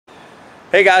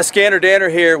Hey guys, ScannerDanner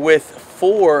here with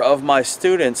 4 of my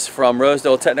students from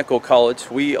Rosedale Technical College.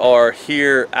 We are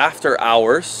here after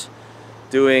hours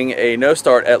doing a no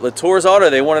start at Latour's Auto.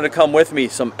 They wanted to come with me,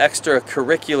 some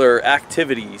extracurricular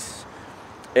activities.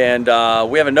 And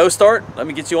we have a no start. Let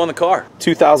me get you on the car.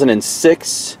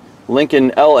 2006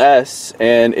 Lincoln LS,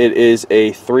 and it is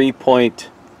a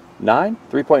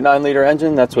 3.9 liter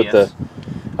engine. That's what yes.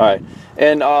 All right.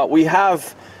 And we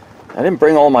have, I didn't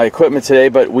bring all my equipment today,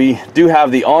 but we do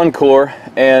have the Encore,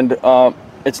 and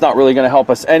it's not really going to help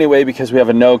us anyway because we have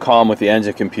a no comm with the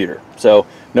engine computer. So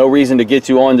no reason to get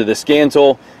you onto the scan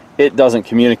tool. It doesn't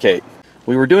communicate.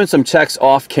 We were doing some checks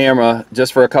off camera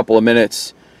just for a couple of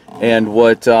minutes, and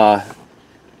what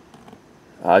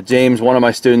James, one of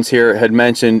my students here, had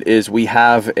mentioned is we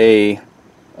have a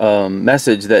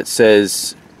message that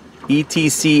says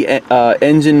ETC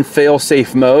engine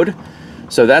fail-safe mode.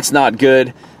 So that's not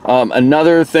good.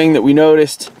 Another thing that we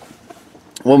noticed,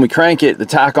 when we crank it, the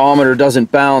tachometer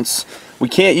doesn't bounce. We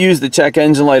can't use the check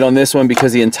engine light on this one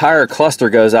because the entire cluster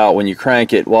goes out when you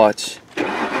crank it. Watch.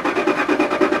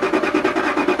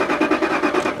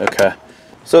 Okay.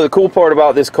 So the cool part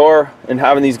about this car and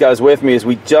having these guys with me is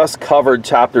we just covered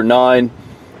Chapter 9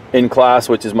 in class,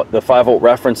 which is the 5-volt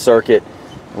reference circuit.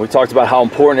 We talked about how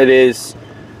important it is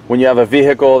when you have a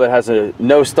vehicle that has a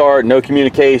no start, no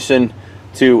communication,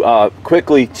 to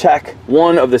quickly check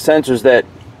one of the sensors that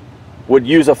would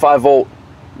use a 5-volt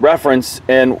reference.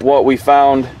 And what we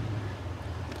found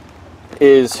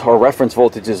is our reference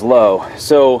voltage is low.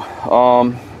 So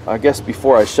I guess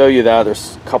before I show you that,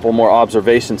 there's a couple more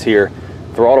observations here.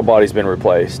 Throttle body's been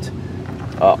replaced.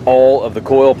 All of the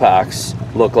coil packs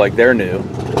look like they're new.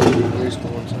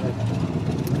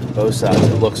 Both sides,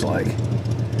 it looks like.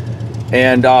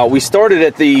 And we started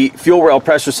at the fuel rail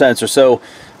pressure sensor. So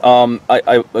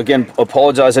I again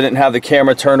apologize, I didn't have the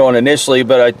camera turned on initially,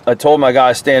 but I told my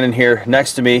guy standing here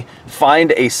next to me,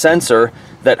 find a sensor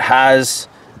that has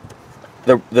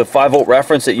the 5-volt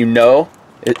reference that you know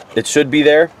it should be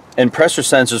there, and pressure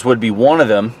sensors would be one of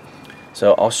them.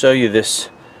 So I'll show you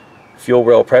this fuel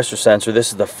rail pressure sensor.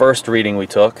 This is the first reading we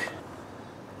took.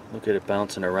 Look at it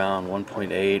bouncing around,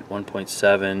 1.8,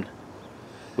 1.7.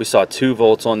 We saw 2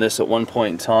 volts on this at one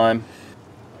point in time.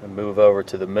 I'll move over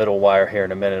to the middle wire here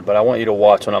in a minute, but I want you to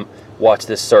watch watch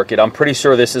this circuit. I'm pretty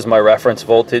sure this is my reference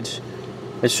voltage.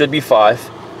 It should be 5.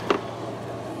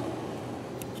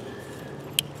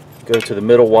 Go to the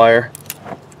middle wire.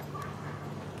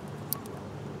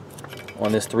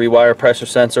 On this 3-wire pressure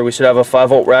sensor, we should have a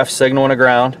 5-volt ref signal and a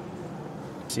ground.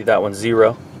 See, that one's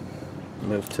 0.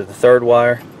 Move to the 3rd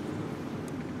wire.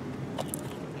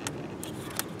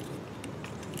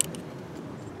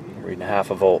 Reading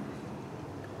 0.5 volt.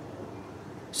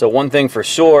 So one thing for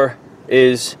sure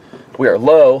is we are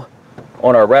low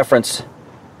on our reference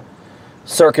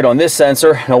circuit on this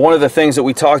sensor. Now, one of the things that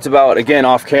we talked about, again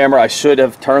off camera, I should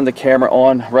have turned the camera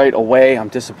on right away. I'm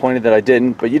disappointed that I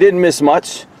didn't, but you didn't miss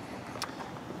much.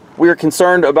 We are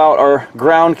concerned about our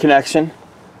ground connection.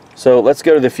 So let's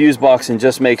go to the fuse box and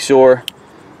just make sure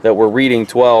that we're reading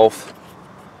 12.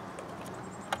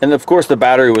 And of course the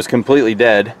battery was completely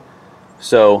dead.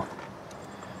 So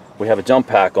we have a jump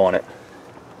pack on it.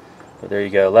 But there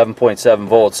you go, 11.7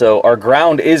 volts. So our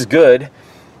ground is good.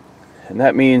 And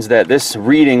that means that this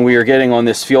reading we are getting on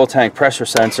this fuel tank pressure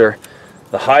sensor,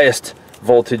 the highest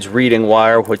voltage reading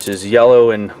wire, which is yellow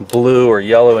and blue or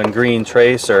yellow and green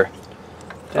tracer.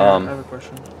 I have a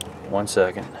question. One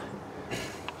second.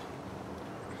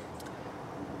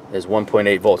 Is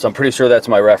 1.8 volts. I'm pretty sure that's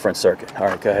my reference circuit. All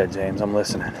right, go ahead, James. I'm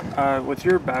listening. With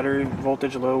your battery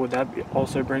voltage low, would that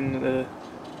also bring the?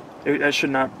 That should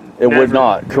not. It would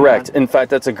not. Correct. In fact,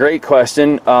 that's a great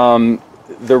question.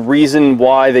 The reason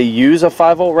why they use a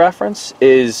 5-volt reference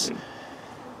is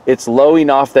it's low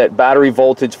enough that battery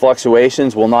voltage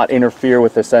fluctuations will not interfere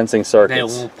with the sensing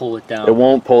circuits. It won't pull it down. It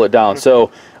won't pull it down.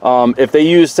 So if they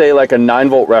use, say, like a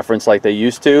 9-volt reference like they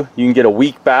used to, you can get a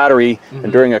weak battery,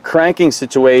 and during a cranking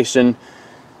situation,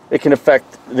 it can affect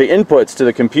the inputs to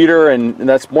the computer, and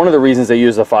that's one of the reasons they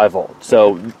use a 5-volt.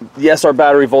 So yes, our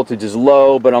battery voltage is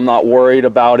low, but I'm not worried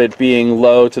about it being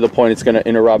low to the point it's going to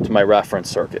interrupt my reference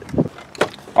circuit.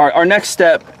 All right, our next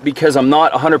step, because I'm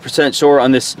not 100% sure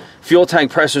on this fuel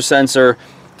tank pressure sensor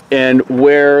and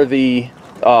where the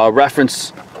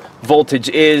reference voltage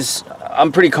is,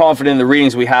 I'm pretty confident in the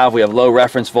readings we have. We have low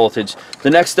reference voltage. The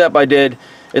next step I did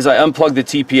is I unplugged the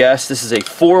TPS. This is a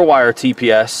 4-wire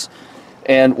TPS,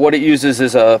 and what it uses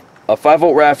is a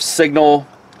 5-volt ref signal,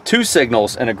 2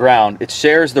 signals, and a ground. It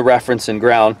shares the reference and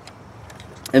ground,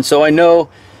 and so I know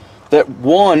that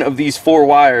one of these 4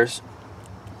 wires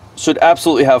should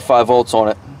absolutely have 5 volts on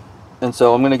it. And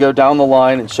so I'm going to go down the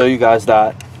line and show you guys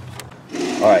that.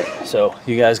 All right, so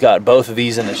you guys got both of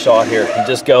these in the shot here. I'm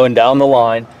just going down the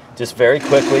line, just very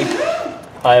quickly.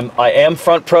 I am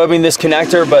front probing this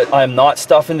connector, but I'm not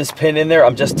stuffing this pin in there.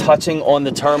 I'm just touching on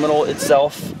the terminal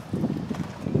itself.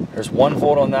 There's 1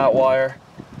 volt on that wire,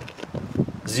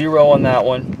 0 on that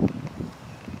one,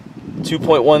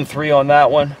 2.13 on that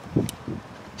one,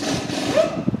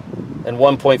 and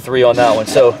 1.3 on that one.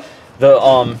 So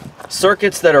the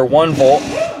circuits that are 1 volt,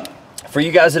 for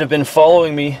you guys that have been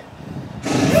following me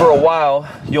for a while,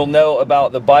 you'll know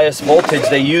about the bias voltage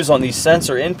they use on these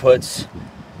sensor inputs.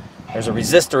 There's a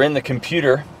resistor in the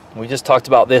computer. We just talked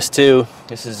about this too.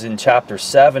 This is in chapter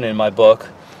 7 in my book.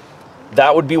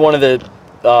 That would be one of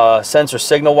the sensor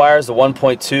signal wires, the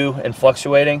 1.2 and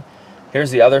fluctuating.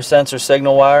 Here's the other sensor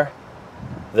signal wire,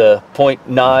 the 0.9,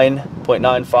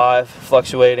 0.95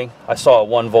 fluctuating. I saw a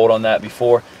 1 volt on that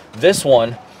before. This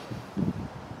one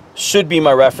should be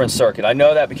my reference circuit. I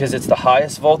know that because it's the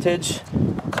highest voltage.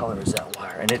 What color is that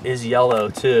wire? And it is yellow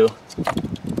too,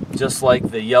 just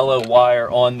like the yellow wire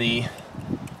on the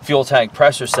fuel tank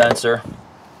pressure sensor.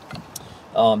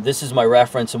 This is my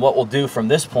reference, and what we'll do from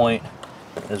this point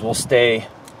is we'll stay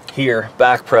here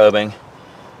back probing,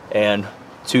 and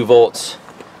 2 volts.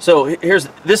 So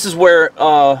this is where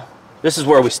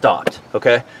we stopped.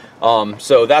 Okay,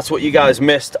 so that's what you guys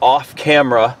missed off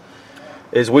camera,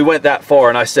 is we went that far,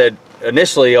 and I said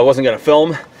initially I wasn't going to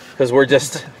film because we're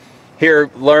just here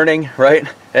learning, right?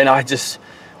 And I just,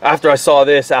 after I saw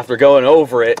this, after going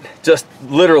over it just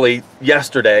literally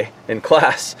yesterday in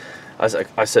class,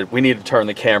 I said we need to turn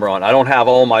the camera on. I don't have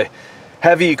all my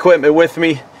heavy equipment with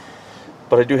me,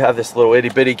 but I do have this little itty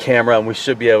bitty camera, and we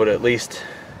should be able to at least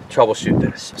troubleshoot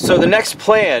this. So the next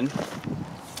plan,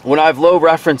 when I have low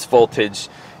reference voltage,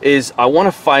 is I want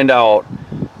to find out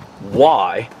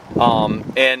why,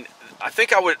 and I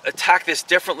think I would attack this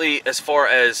differently as far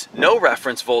as no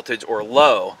reference voltage or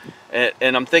low,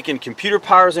 and I'm thinking computer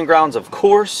powers and grounds, of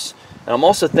course, and I'm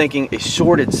also thinking a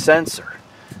shorted sensor.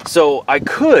 So I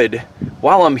could,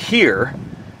 while I'm here,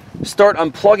 start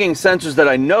unplugging sensors that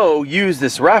I know use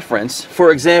this reference.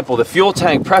 For example, the fuel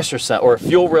tank pressure sensor, or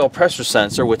fuel rail pressure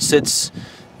sensor, which sits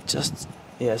just,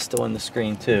 yeah, still in the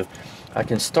screen too. I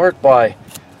can start by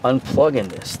unplugging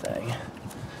this thing.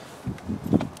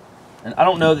 And I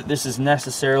don't know that this is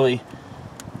necessarily,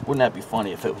 wouldn't that be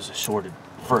funny if it was a shorted,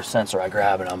 first sensor I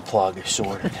grab and unplug is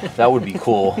shorted. That would be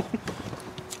cool.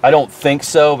 I don't think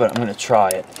so, but I'm going to try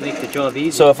it. Make the job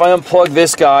easy. So if I unplug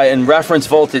this guy and reference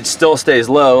voltage still stays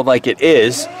low like it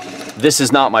is, this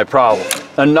is not my problem.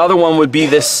 Another one would be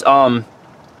this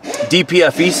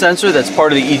DPFE sensor that's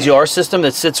part of the EGR system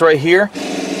that sits right here.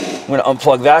 I'm going to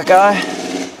unplug that guy.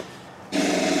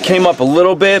 Came up a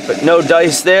little bit, but no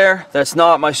dice there. That's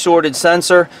not my shorted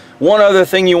sensor. One other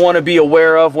thing you want to be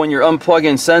aware of when you're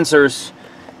unplugging sensors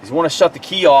is you want to shut the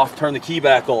key off, turn the key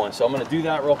back on. So I'm going to do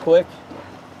that real quick.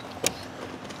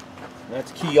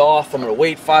 That's key off. I'm going to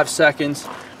wait 5 seconds.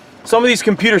 Some of these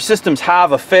computer systems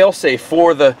have a failsafe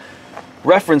for the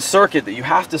reference circuit that you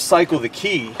have to cycle the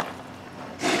key.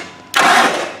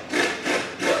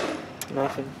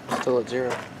 Nothing. Still at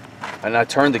 0. And I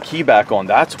turned the key back on.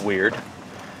 That's weird.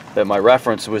 That my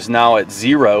reference was now at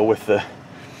 0 with the...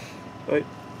 Wait.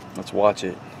 Let's watch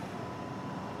it.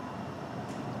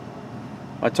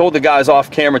 I told the guys off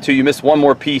camera too, you missed one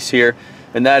more piece here,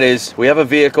 and that is we have a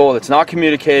vehicle that's not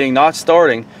communicating, not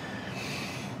starting.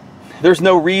 There's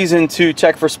no reason to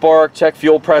check for spark, check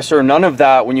fuel pressure, none of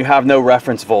that when you have no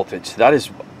reference voltage. That is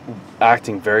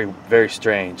acting very, very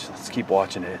strange. Let's keep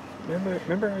watching it.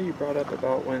 Remember how you brought up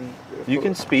about when... You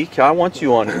can speak. I want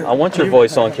you on. I want your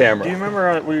voice on camera. Do you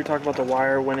remember when you were talking about the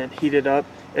wire, when it heated up,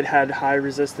 it had high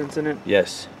resistance in it?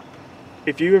 Yes.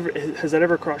 If you ever, has that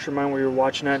ever crossed your mind where you're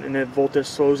watching that and the voltage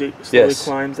slowly yes.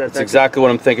 climbs? That's exactly what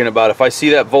I'm thinking about. If I see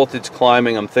that voltage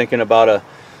climbing, I'm thinking about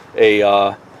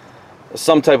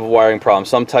some type of wiring problem,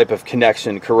 some type of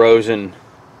connection, corrosion,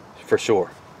 for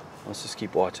sure. Let's just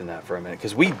keep watching that for a minute,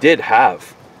 because we did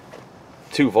have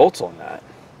 2 volts on that.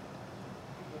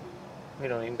 We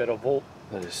don't even get a volt.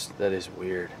 That is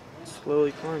weird. It's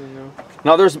slowly climbing though.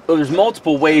 Now there's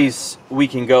multiple ways we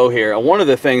can go here, and one of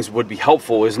the things would be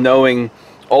helpful is knowing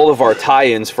all of our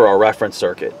tie-ins for our reference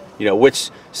circuit. You know, which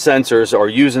sensors are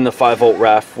using the 5-volt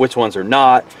ref, which ones are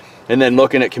not, and then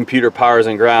looking at computer powers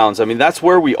and grounds. I mean, that's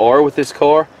where we are with this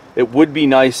car. It would be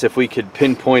nice if we could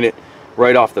pinpoint it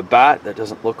right off the bat. That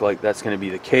doesn't look like that's going to be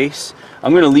the case.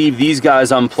 I'm going to leave these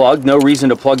guys unplugged. No reason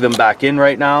to plug them back in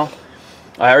right now.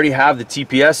 I already have the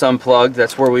TPS unplugged.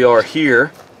 That's where we are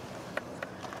here.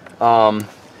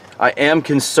 I am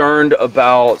concerned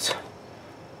about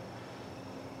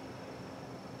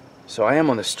So I am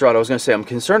on the strut. I was going to say I'm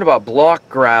concerned about block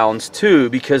grounds too,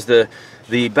 because the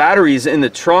battery's in the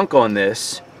trunk on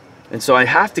this, and so I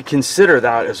have to consider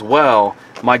that as well.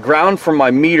 My ground from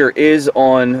my meter is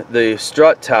on the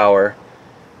strut tower,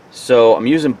 so I'm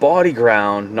using body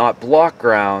ground, not block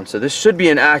ground. So this should be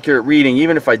an accurate reading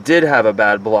even if I did have a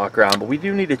bad block ground, but we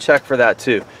do need to check for that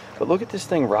too. But look at this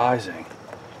thing rising.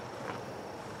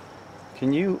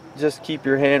 Can you just keep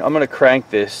your hand? I'm going to crank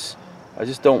this. I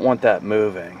just don't want that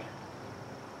moving.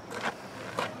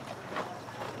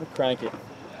 Crank it.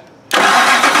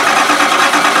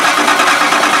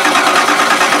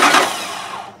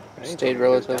 Stayed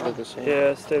relatively the same. Yeah,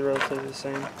 it stayed relatively the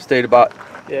same. Stayed about,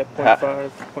 Yeah,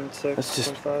 0.5, 0.6, That's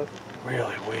just 0.5.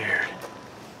 really weird.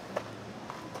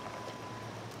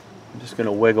 I'm just going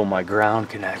to wiggle my ground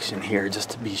connection here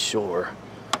just to be sure.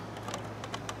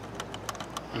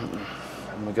 I'm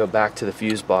going to go back to the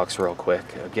fuse box real quick.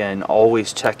 Again,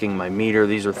 always checking my meter.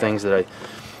 These are things that I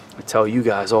tell you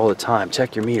guys all the time.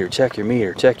 Check your meter, check your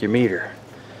meter, check your meter.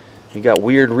 You got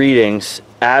weird readings.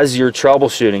 As you're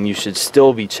troubleshooting, you should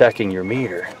still be checking your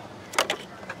meter.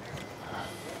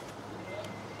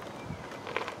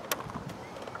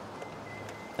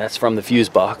 That's from the fuse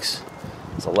box.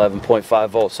 It's 11.5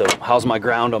 volts. So how's my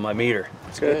ground on my meter?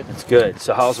 It's good. It's good.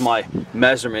 So how's my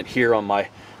measurement here on my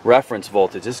reference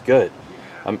voltage? It's good.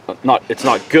 It's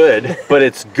not good, but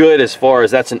it's good as far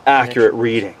as that's an accurate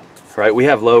reading, right? We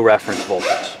have low reference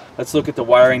voltage. Let's look at the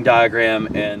wiring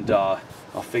diagram, and I'll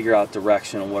figure out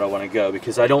direction on what I want to go,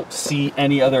 because I don't see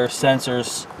any other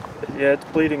sensors. Yeah, it's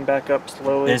bleeding back up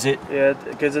slowly. Is it? Yeah,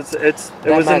 because it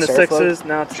was in the 6s,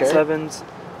 now it's in 7s.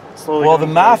 Slowly. Well, the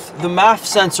MAF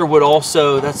sensor would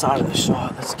also, that's out of the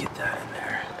shot. Let's get that in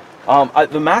there.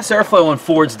 The mass airflow on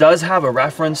Fords does have a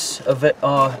reference of it,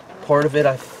 part of it,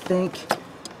 I think.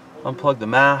 Unplug the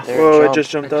MAF. Whoa, it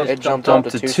just jumped up. It jumped up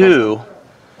to 2,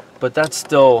 but that's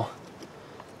still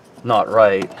not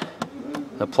right.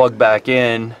 I plug back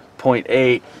in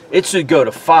 0.8. It should go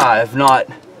to 5, not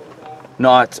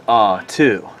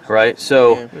 2, right?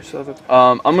 So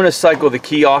I'm going to cycle the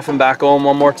key off and back on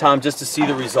one more time just to see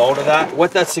the result of that.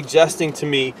 What that's suggesting to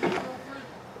me,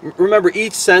 remember,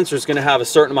 each sensor is going to have a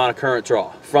certain amount of current draw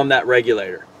from that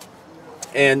regulator,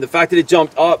 and the fact that it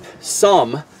jumped up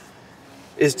some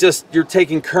is just you're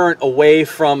taking current away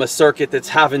from a circuit that's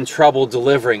having trouble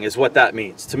delivering, is what that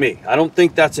means to me. I don't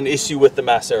think that's an issue with the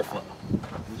mass airflow.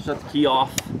 Shut the key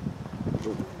off.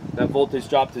 That voltage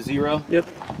dropped to 0. Yep.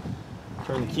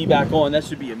 Turn the key back on. That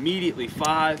should be immediately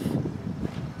 5.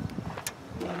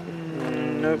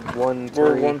 Nope.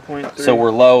 We're 1.3. So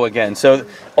we're low again. So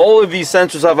all of these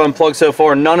sensors I've unplugged so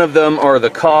far, none of them are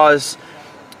the cause.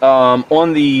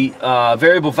 On the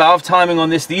variable valve timing on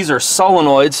this, these are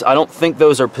solenoids. I don't think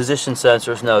those are position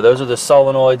sensors. No, those are the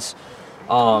solenoids.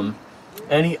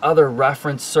 Any other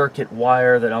reference circuit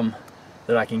wire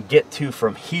that I can get to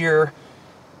from here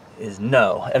is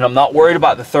no. And I'm not worried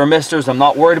about the thermistors. I'm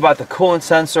not worried about the coolant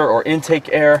sensor or intake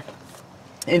air.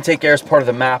 Intake air is part of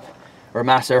the MAP or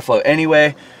mass airflow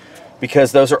anyway,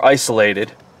 because those are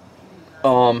isolated.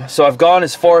 So I've gone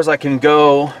as far as I can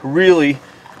go really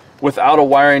without a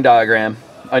wiring diagram.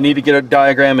 I need to get a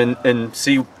diagram and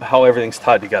see how everything's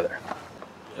tied together.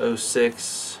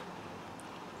 06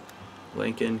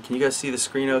 Lincoln. Can you guys see the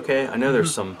screen okay? I know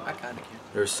there's some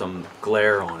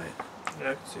glare on it.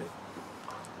 Yeah, I can see it.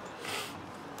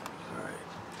 Alright.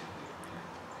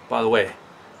 By the way,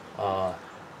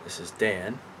 this is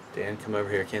Dan. Dan, come over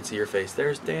here. I can't see your face.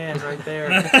 There's Dan right there.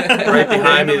 Right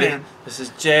behind me. This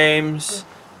is James.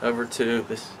 Over to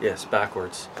this. Yes,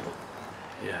 backwards.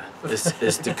 Yeah. This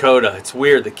is Dakota. It's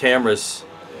weird. The camera's,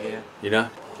 you know?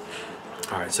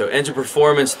 Alright, so engine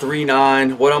performance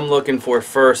 3.9. What I'm looking for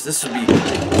first, this would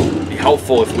be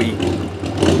helpful if we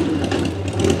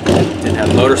didn't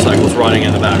have motorcycles running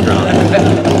in the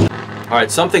background.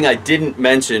 Alright, something I didn't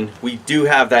mention, we do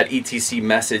have that ETC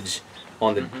message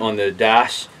on the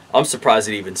dash. I'm surprised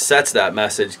it even sets that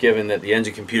message, given that the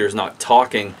engine computer is not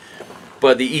talking.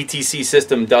 But the ETC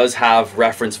system does have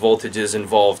reference voltages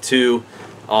involved too.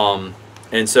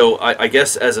 And so I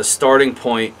guess as a starting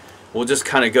point, we'll just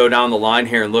kind of go down the line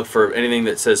here and look for anything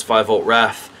that says 5 volt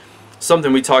ref.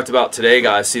 Something we talked about today,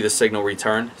 guys. See the signal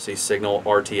return? See signal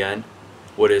RTN?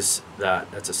 What is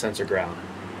that? That's a sensor ground.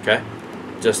 Okay?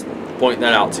 Just pointing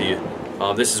that out to you.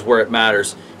 This is where it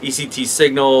matters. ECT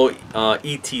signal,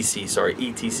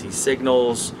 ETC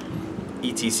signals,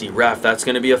 ETC ref. That's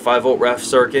going to be a 5 volt ref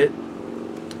circuit.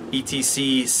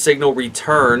 ETC signal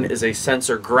return is a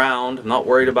sensor ground. I'm not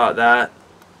worried about that.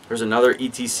 There's another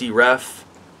ETC ref.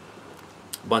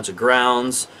 A bunch of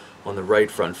grounds on the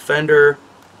right front fender.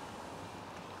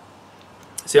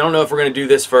 See, I don't know if we're going to do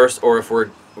this first or if we're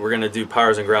going to do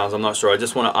powers and grounds. I'm not sure. I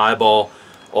just want to eyeball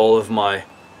all of my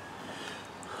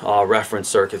reference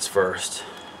circuits first.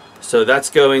 So that's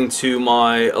going to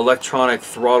my electronic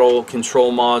throttle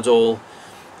control module.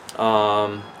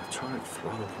 Electronic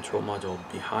throttle control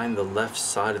module behind the left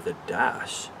side of the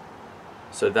dash.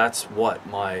 So that's what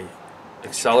my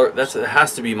accelerator. It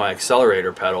has to be my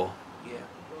accelerator pedal. Yeah.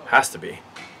 Has to be.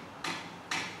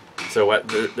 So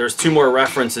there's 2 more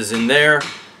references in there.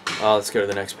 Let's go to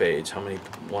the next page. How many?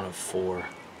 1 of 4.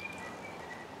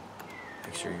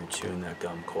 Make sure you're chewing that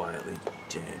gum quietly,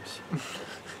 James.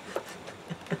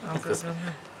 Because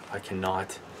I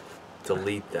cannot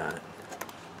delete that.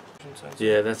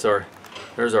 Yeah,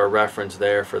 there's our reference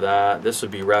there for that. This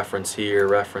would be reference here,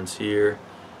 reference here.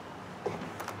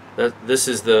 This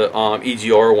is the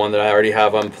EGR one that I already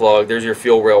have unplugged. There's your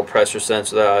fuel rail pressure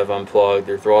sensor that I have unplugged.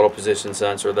 Your throttle position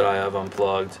sensor that I have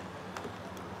unplugged.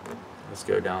 Let's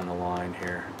go down the line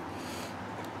here.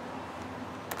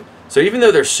 So even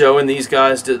though they're showing these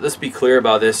guys, let's be clear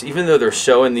about this, even though they're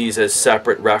showing these as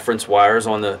separate reference wires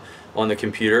on the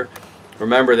computer,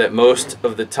 remember that most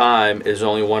of the time is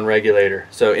only 1 regulator.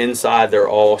 So inside they're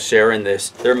all sharing this.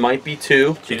 There might be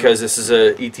 2 because this is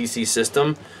a ETC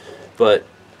system, but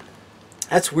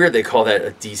that's weird they call that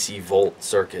a DC volt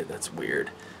circuit. That's weird.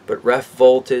 But ref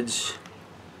voltage,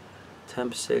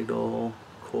 temp signal,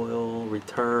 coil,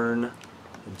 return,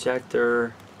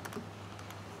 injector,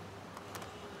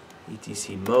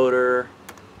 ETC motor,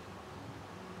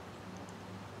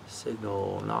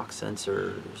 signal, knock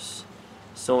sensors,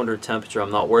 cylinder temperature.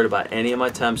 I'm not worried about any of my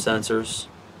temp sensors.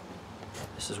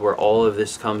 This is where all of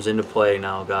this comes into play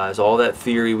now, guys. All that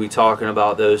theory we talking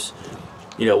about, those,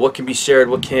 you know, what can be shared,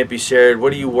 what can't be shared,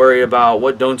 what do you worry about,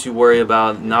 what don't you worry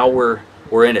about. Now we're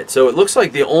in it. So it looks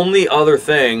like the only other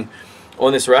thing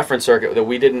on this reference circuit that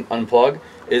we didn't unplug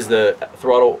is the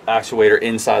throttle actuator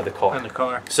inside the car. On the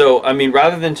car. So, I mean,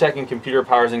 rather than checking computer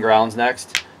powers and grounds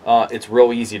next, it's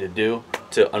real easy to do,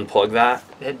 to unplug that.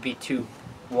 That'd be 2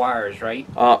 wires, right?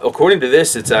 According to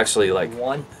this, it's actually like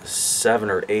 1. 7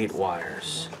 or 8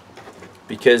 wires.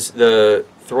 Because the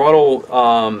throttle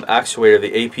actuator,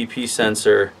 the APP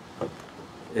sensor,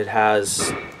 it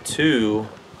has 2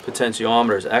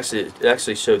 potentiometers. Actually, it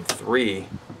actually showed 3.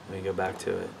 Let me go back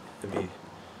to it. It'd be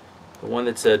the one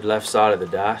that said left side of the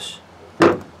dash.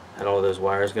 Had all those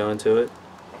wires going to it.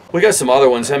 We got some other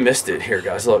ones. I missed it here,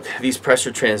 guys. Look, these pressure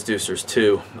transducers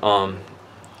too.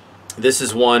 This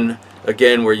is one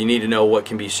again where you need to know what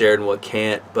can be shared and what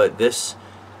can't. But this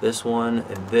one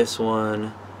and this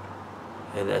one,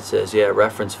 and that says, yeah,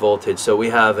 reference voltage. So we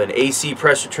have an AC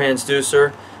pressure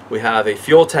transducer, we have a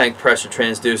fuel tank pressure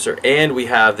transducer, and we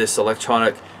have this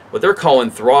electronic, what they're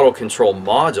calling throttle control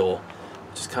module,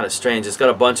 which is kind of strange. It's got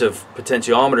a bunch of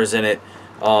potentiometers in it.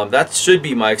 That should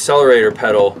be my accelerator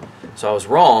pedal. So I was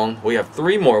wrong. We have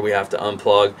 3 more we have to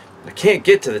unplug. I can't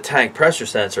get to the tank pressure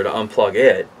sensor to unplug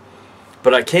it,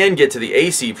 but I can get to the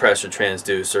AC pressure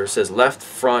transducer. It says left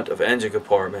front of engine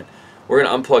compartment. We're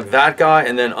going to unplug that guy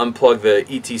and then unplug the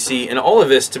ETC. And all of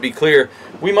this, to be clear,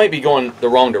 we might be going the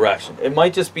wrong direction. It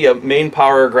might just be a main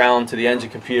power ground to the engine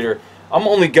computer. I'm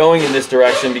only going in this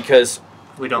direction because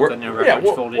we don't get no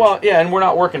reference voltage. Well, yeah, and we're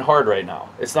not working hard right now.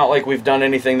 It's not like we've done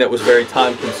anything that was very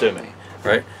time consuming,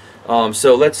 right?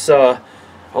 So let's, I'll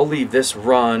leave this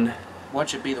run. What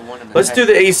should be the one in the Let's do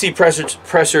the AC pressure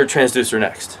transducer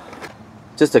next.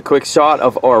 Just a quick shot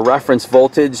of our reference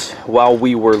voltage while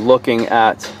we were looking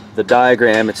at the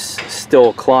diagram. It's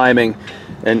still climbing,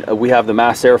 and we have the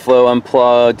mass airflow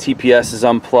unplugged, TPS is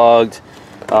unplugged,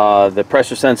 the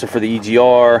pressure sensor for the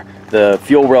EGR, the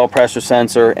fuel rail pressure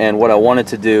sensor, and what I wanted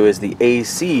to do is the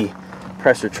AC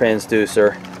pressure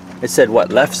transducer. It said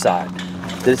what, left side?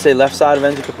 Did it say left side of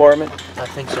engine compartment? I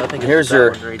think so. I think Here's it's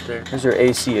your that one right there. Here's your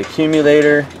AC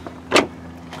accumulator.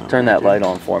 Turn that light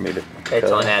on for me. It's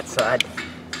on that side.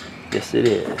 Yes, it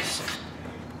is.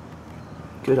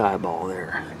 Good eyeball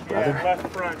there, brother. Yeah, left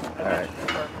front. All right.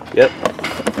 Yep.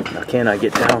 Now can I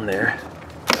get down there?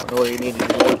 All you need to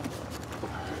do.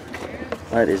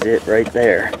 That is it right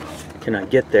there. Can I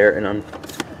get there and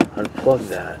unplug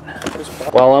that?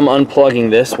 While I'm unplugging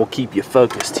this, we'll keep you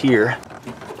focused here.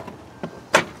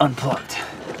 Unplugged.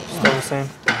 Still the same.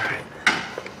 All right.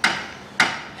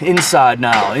 Inside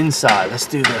now, inside. Let's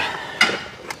do the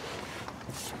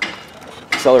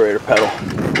accelerator pedal.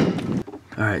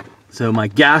 All right, so my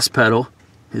gas pedal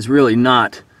is really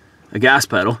not a gas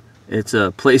pedal. It's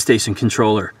a PlayStation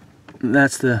controller. And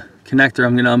that's the connector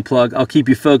I'm gonna unplug. I'll keep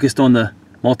you focused on the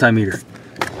multimeter.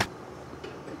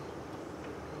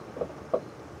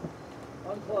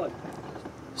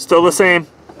 Still the same.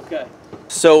 Okay.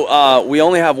 So we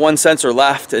only have one sensor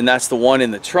left, and that's the one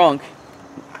in the trunk,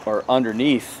 or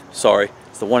underneath, sorry.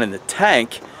 It's the one in the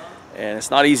tank, and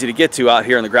it's not easy to get to out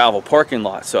here in the gravel parking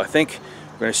lot. So I think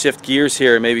we're going to shift gears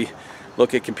here and maybe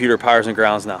look at computer powers and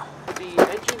grounds now. The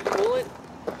engine coolant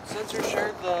sensor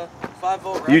shared the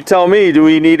 5-volt. You tell me, do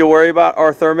we need to worry about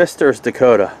our thermistors,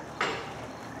 Dakota?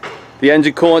 The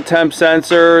engine coolant temp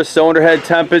sensor, cylinder head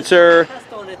temperature,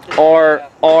 or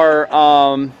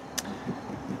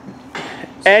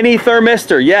any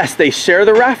thermistor. Yes, they share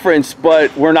the reference,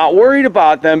 but we're not worried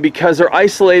about them because they're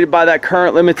isolated by that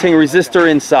current limiting resistor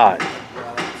inside.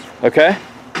 Okay?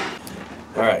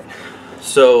 All right.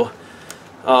 So,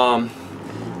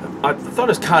 I thought it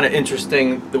was kind of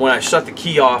interesting that when I shut the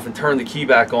key off and turned the key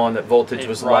back on, that voltage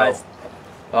was low.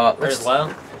 It's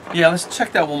low? Yeah, let's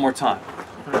check that one more time.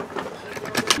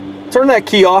 Turn that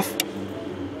key off.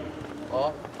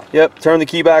 Yep, turn the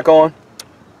key back on.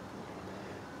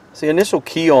 See, initial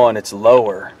key on, it's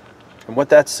lower. And what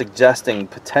that's suggesting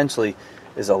potentially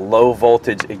is a low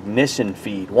voltage ignition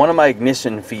feed. One of my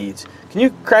ignition feeds. Can you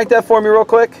crank that for me real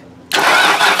quick?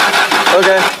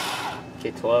 Okay.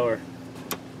 It's lower.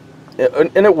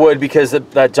 And it would, because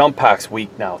that jump pack's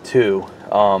weak now too.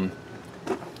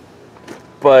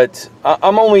 But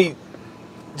I'm only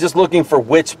just looking for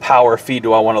which power feed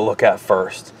do I want to look at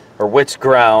first, or which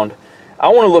ground. I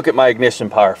want to look at my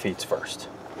ignition power feeds first,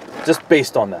 just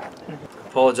based on that.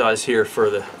 Apologize here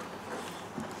for the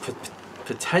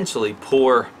potentially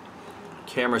poor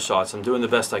camera shots. I'm doing the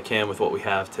best I can with what we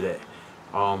have today.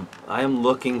 I am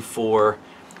looking for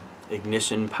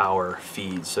ignition power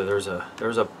feeds. So there's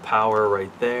a power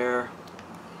right there.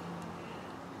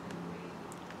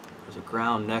 There's a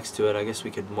ground next to it. I guess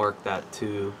we could mark that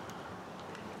too.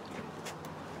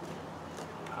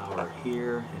 Power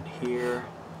here and here.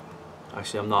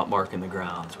 Actually, I'm not marking the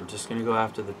grounds. We're just going to go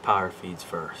after the power feeds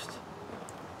first.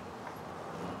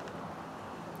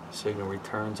 Signal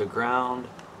returns a ground.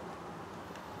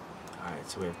 Alright,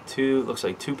 so we have two, looks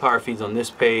like two power feeds on this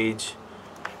page.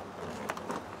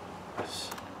 This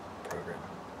program,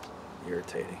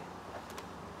 irritating.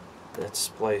 That's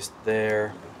spliced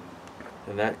there.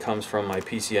 And that comes from my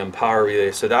PCM power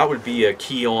relay. So that would be a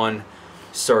key on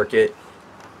circuit.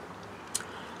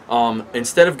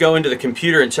 Instead of going to the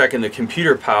computer and checking the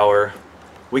computer power,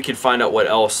 we could find out what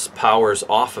else powers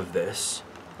off of this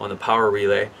on the power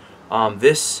relay.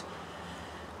 This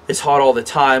is hot all the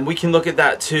time. We can look at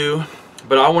that too,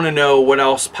 but I want to know what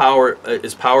else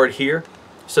is powered here.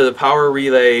 So the power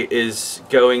relay is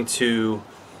going to,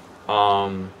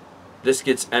 this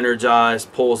gets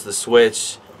energized, pulls the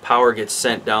switch, power gets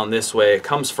sent down this way. It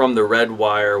comes from the red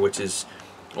wire, which is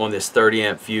on this 30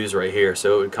 amp fuse right here.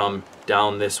 So it would come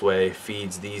down this way,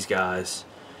 feeds these guys,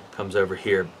 comes over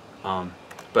here.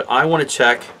 But I want to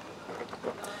check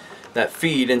that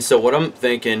feed, and so what I'm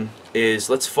thinking is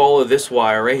let's follow this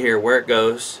wire right here where it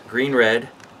goes, green red,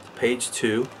 page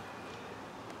 2.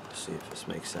 Let's see if this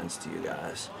makes sense to you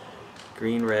guys.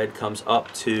 Green red comes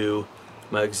up to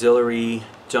my auxiliary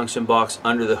junction box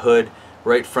under the hood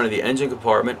right in front of the engine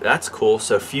compartment. That's cool.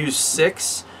 So fuse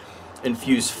 6 and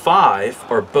fuse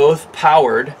 5 are both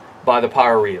powered by the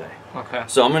power relay. Okay.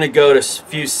 So I'm going to go to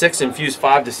fuse 6 and fuse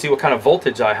 5 to see what kind of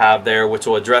voltage I have there, which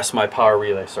will address my power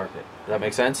relay circuit. Does that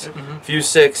make sense? Mm-hmm. Fuse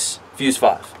 6, fuse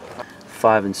 5.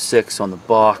 5 and 6 on the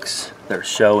box. They're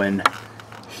showing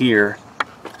here.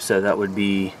 So that would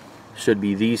be, should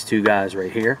be these two guys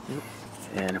right here.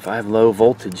 And if I have low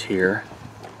voltage here,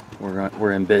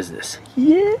 we're in business.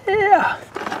 Yeah.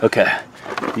 Okay.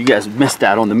 You guys missed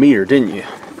that on the meter, didn't you?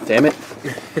 Damn it.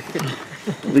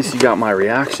 At least you got my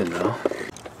reaction though.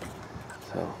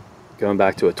 So going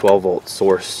back to a 12 volt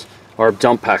source. Our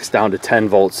jump pack's down to 10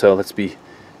 volts, so let's be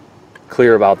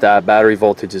clear about that. Battery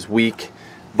voltage is weak,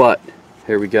 but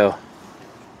here we go.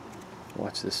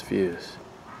 Watch this fuse.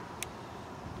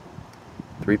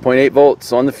 3.8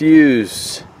 volts on the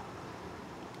fuse.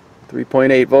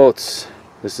 3.8 volts.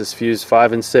 This is fuse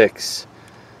 5 and 6.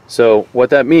 So what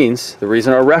that means, the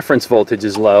reason our reference voltage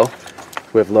is low,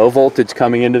 we have low voltage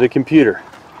coming into the computer.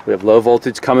 We have low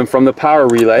voltage coming from the power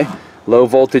relay, low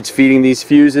voltage feeding these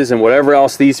fuses and whatever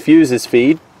else these fuses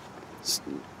feed,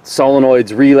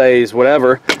 solenoids, relays,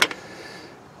 whatever.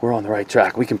 We're on the right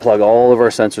track. We can plug all of our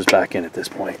sensors back in at this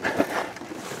point,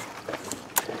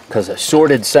 because a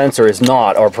shorted sensor is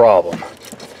not our problem.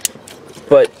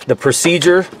 But the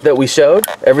procedure that we showed,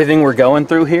 everything we're going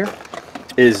through here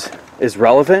is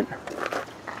relevant.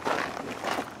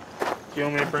 Do you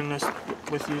want me to bring this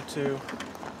with you to?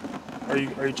 Are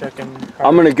you checking?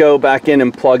 I'm going to go back in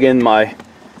and plug in my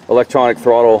electronic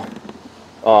throttle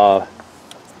or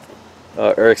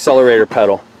accelerator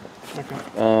pedal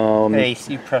Okay.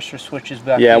 AC pressure switches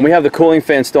back. Yeah, and we have the cooling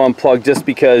fan still unplugged just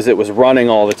because it was running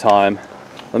all the time.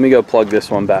 Let me go plug this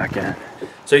one back in.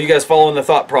 So you guys following the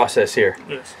thought process here?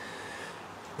 Yes.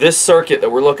 This circuit that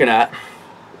we're looking at,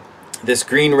 this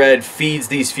green-red feeds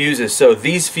these fuses. So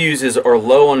these fuses are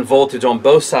low on voltage on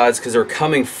both sides because they're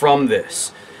coming from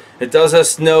this. It does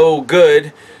us no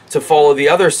good to follow the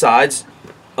other sides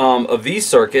of these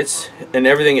circuits and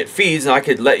everything it feeds, and I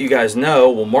could let you guys know,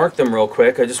 we'll mark them real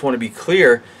quick. I just want to be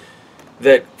clear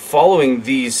that following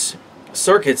these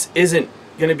circuits isn't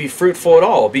going to be fruitful at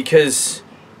all, because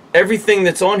everything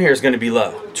that's on here is going to be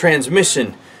low.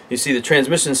 Transmission, you see the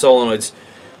transmission solenoids,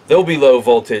 they'll be low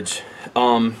voltage.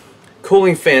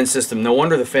 Cooling fan system, no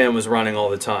wonder the fan was running all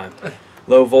the time.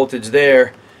 Low voltage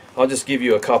there. I'll just give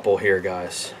you a couple here,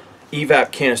 guys.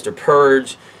 Evap canister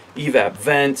purge, evap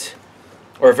vent,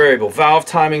 or variable valve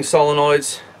timing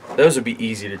solenoids. Those would be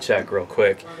easy to check real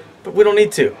quick, but we don't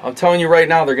need to. I'm telling you right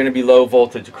now, they're going to be low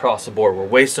voltage across the board. We're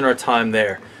wasting our time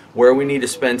there. Where we need to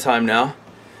spend time now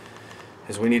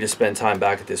is we need to spend time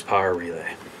back at this power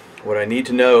relay. What I need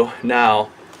to know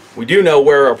now, we do know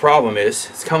where our problem is.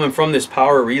 It's coming from this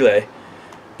power relay,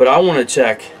 but I want to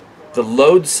check the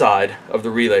load side of the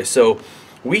relay. So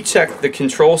we check the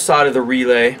control side of the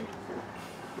relay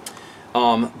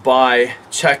by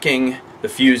checking the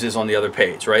fuses on the other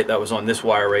page, right? That was on this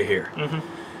wire right here.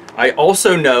 I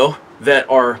also know that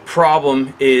our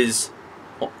problem is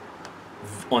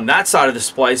on that side of the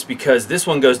splice because this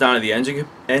one goes down to the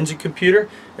engine computer,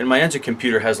 and my engine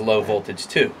computer has low voltage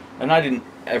too. And I didn't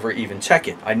ever even check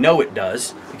it. I know it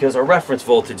does because our reference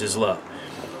voltage is low.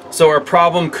 So our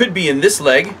problem could be in this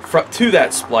leg to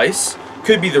that splice,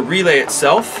 could be the relay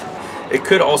itself. It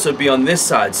could also be on this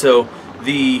side. So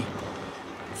the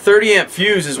 30 amp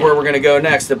fuse is where we're going to go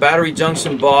next. The battery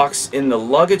junction box in the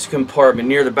luggage compartment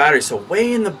near the battery, so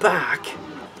way in the back.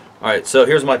 Alright, so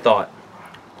here's my thought.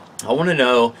 I want to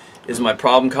know, is my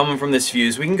problem coming from this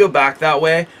fuse? We can go back that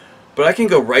way, but I can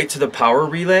go right to the power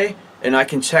relay and I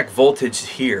can check voltage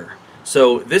here.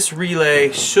 So this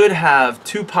relay should have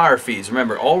 2 power feeds.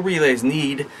 Remember, all relays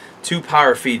need 2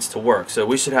 power feeds to work. So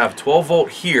we should have 12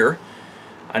 volt here.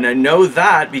 And I know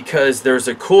that because there's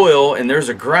a coil and there's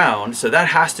a ground, so that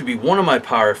has to be one of my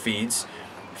power feeds.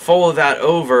 Follow that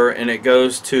over and it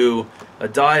goes to a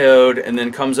diode and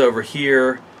then comes over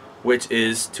here, which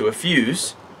is to a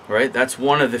fuse, right? That's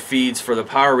one of the feeds for the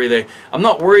power relay. I'm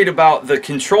not worried about the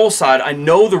control side. I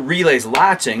know the relay's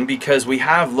latching because we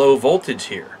have low voltage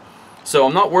here. So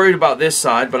I'm not worried about this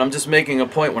side, but I'm just making a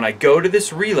point. When I go to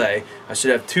this relay, I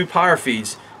should have 2 power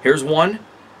feeds. Here's one.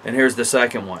 And here's the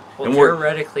second one. Well, and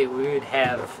theoretically, we'd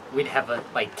have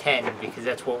like 10 because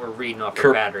that's what we're reading off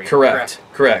the battery.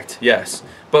 Correct. Yes.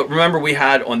 But remember, we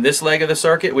had on this leg of the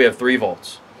circuit, we have 3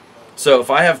 volts. So if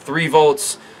I have 3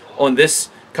 volts on this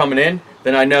coming in,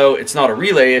 then I know it's not a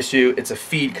relay issue. It's a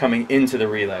feed coming into the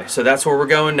relay. So that's where we're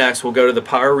going next. We'll go to the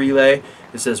power relay.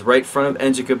 It says right front of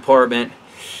engine compartment.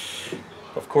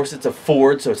 Of course, it's a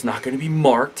Ford, so it's not going to be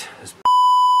marked.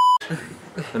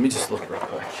 Let me just look real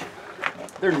quick.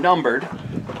 They're numbered.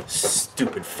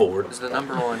 Stupid Ford. Is the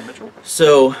number on Mitchell?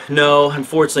 So, no,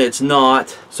 unfortunately it's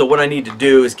not. So what I need to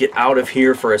do is get out of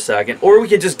here for a second. Or we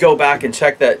could just go back and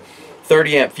check that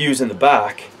 30 amp fuse in the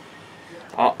back.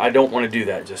 I don't want to do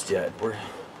that just yet. We're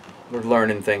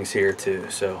learning things here too.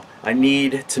 So I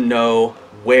need to know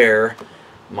where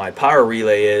my power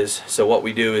relay is. So what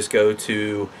we do is go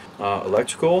to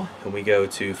electrical, and we go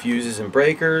to fuses and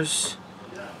breakers,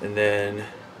 and then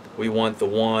we want the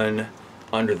one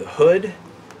under the hood,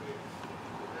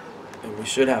 and we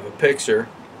should have a picture.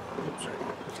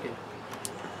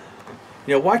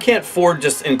 You know, why can't Ford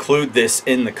just include this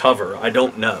in the cover? I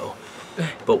don't know.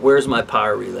 But where's my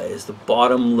power relay? Is the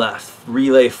bottom left.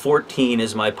 Relay 14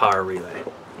 is my power relay.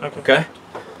 Okay?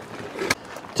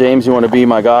 James, you want to be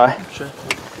my guy? Sure.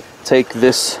 Take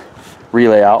this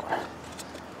relay out.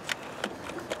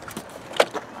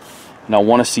 Now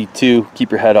 1 of C2,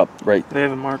 keep your head up, right? They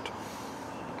haven't marked.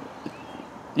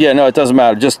 Yeah, no, it doesn't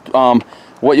matter. Just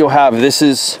what you'll have, this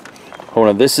is, hold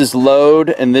on, this is load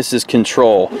and this is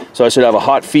control. So I should have a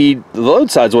hot feed. The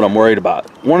load side's what I'm worried about.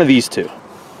 One of these two.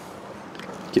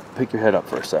 Pick your head up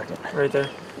for a second. Right there.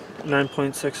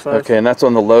 9.65. Okay, and that's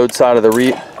on the load side of the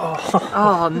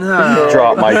Oh no.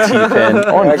 Drop my T-pin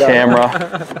on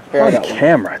camera. On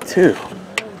camera too.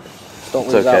 It's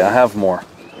okay, I have more.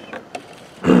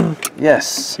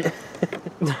 Yes.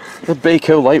 The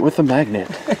Bayco light with the magnet.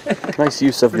 Nice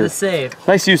use of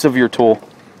nice use of your tool.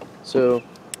 So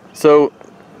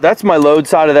that's my load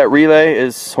side of that relay.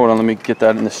 Is, hold on, let me get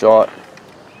that in the shot.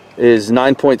 Is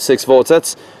 9.6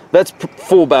 volts. That's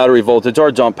full battery voltage.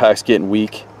 Our jump pack's getting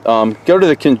weak. Go to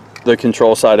the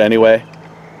control side anyway.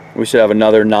 We should have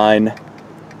another 9.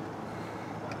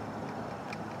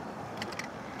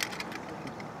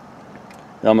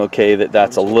 I'm okay that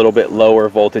that's a little bit lower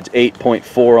voltage,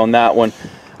 8.4 on that one.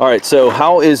 All right, so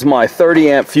how is my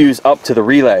 30 amp fuse up to the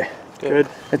relay? Good.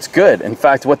 It's good. In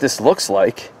fact, what this looks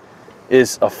like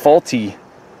is a faulty,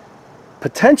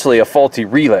 potentially a faulty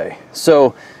relay.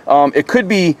 So it could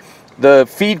be the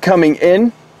feed coming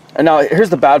in. And now here's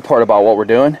the bad part about what we're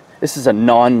doing. This is a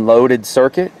non-loaded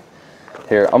circuit.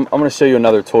 Here, I'm going to show you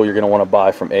another tool you're going to want to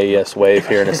buy from AES Wave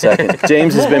here in a second.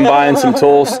 James has been buying some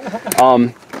tools.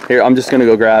 Here, I'm just going to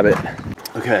go grab it.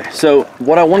 Okay, so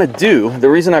what I want to do, the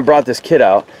reason I brought this kit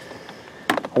out,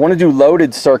 I want to do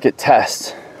loaded circuit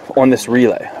tests on this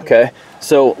relay, okay?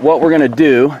 So what we're going to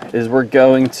do is we're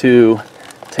going to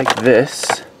take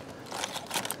this,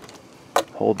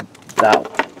 hold that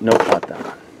one. Nope, not that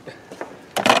one.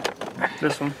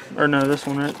 This one, or no, this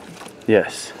one, right?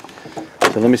 Yes.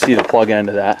 So let me see the plug end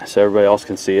of that so everybody else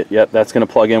can see it. Yep, that's going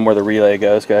to plug in where the relay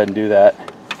goes. Go ahead and do that.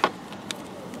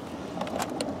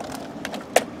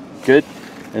 Good.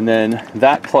 And then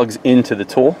that plugs into the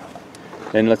tool.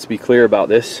 And let's be clear about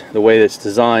this. The way it's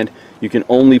designed, you can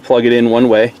only plug it in one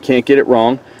way. Can't get it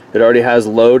wrong. It already has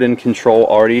load and control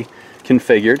already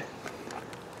configured.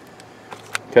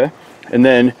 Okay. And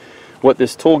then what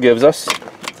this tool gives us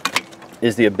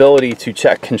is the ability to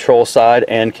check control side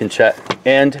and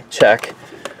check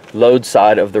load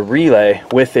side of the relay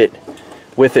with it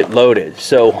loaded.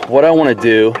 So what I want to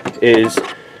do is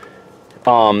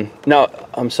now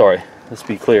I'm sorry, let's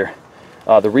be clear,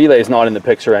 the relay is not in the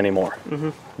picture anymore.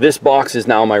 This box is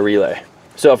now my relay.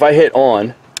 So if I hit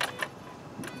on,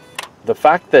 the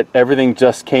fact that everything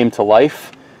just came to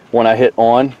life when I hit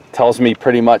on tells me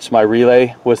pretty much my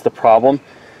relay was the problem.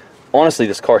 Honestly,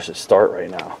 this car should start right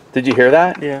now. Did you hear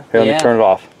that? Yeah. Here, let me turn it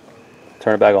off.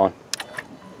 Turn it back on.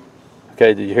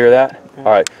 Okay, did you hear that? Yeah.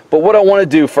 All right, but what I want to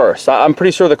do first, I'm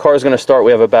pretty sure the car is going to start.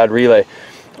 We have a bad relay.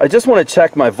 I just want to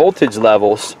check my voltage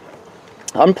levels.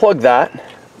 Unplug that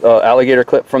alligator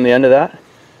clip from the end of that,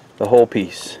 the whole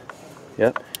piece.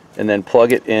 Yep, and then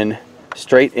plug it in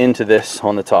straight into this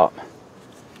on the top.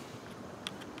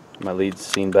 My lead's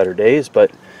seen better days,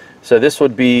 but so this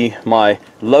would be my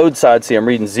load side. See, I'm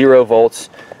reading 0 volts.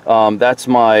 That's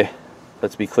my,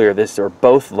 let's be clear, these are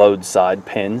both load side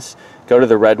pins. Go to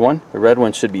the red one. The red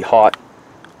one should be hot.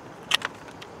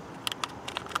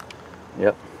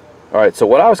 Yep. All right, so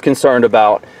what I was concerned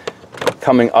about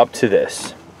coming up to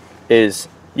this is,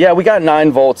 yeah, we got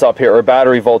 9 volts up here, or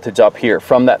battery voltage up here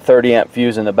from that 30 amp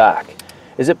fuse in the back.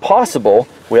 Is it possible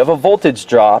we have a voltage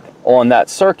drop on that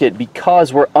circuit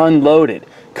because we're unloaded?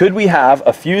 Could we have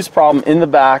a fuse problem in the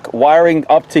back wiring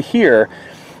up to here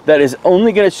that is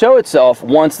only going to show itself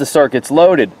once the circuit's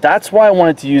loaded? That's why I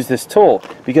wanted to use this tool,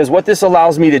 because what this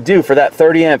allows me to do for that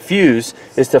 30 amp fuse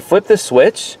is to flip the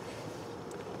switch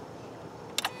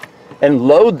and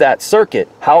load that circuit.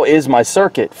 How is my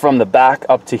circuit from the back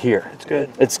up to here? It's good.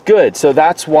 It's good. So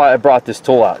that's why I brought this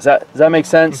tool out. Does that make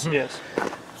sense? Yes.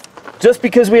 Just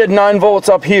because we had 9 volts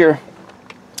up here,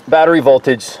 battery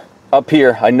voltage up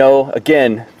here, I know,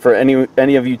 again, for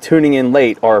any of you tuning in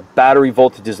late, our battery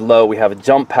voltage is low. We have a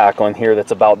jump pack on here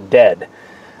that's about dead.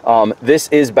 This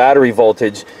is battery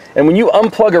voltage. And when you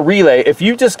unplug a relay, if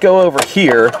you just go over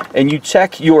here and you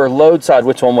check your load side,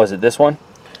 which one was it? This one?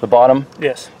 The bottom?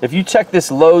 Yes. If you check this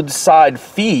load side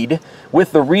feed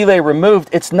with the relay removed,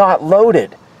 it's not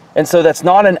loaded. And so that's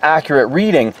not an accurate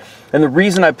reading. And the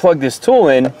reason I plugged this tool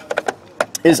in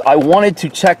is I wanted to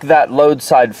check that load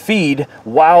side feed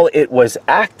while it was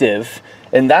active,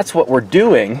 and that's what we're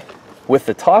doing with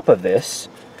the top of this.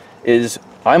 Is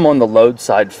I'm on the load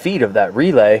side feed of that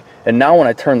relay, and now when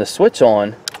I turn the switch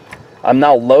on, I'm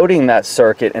now loading that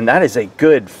circuit, and that is a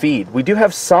good feed. We do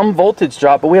have some voltage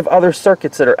drop, but we have other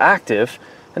circuits that are active,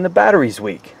 and the battery's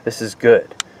weak. This is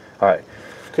good. All right,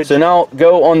 so now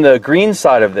go on the green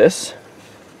side of this.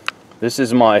 This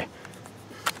is my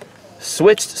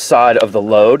switched side of the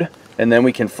load, and then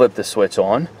we can flip the switch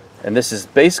on, and this is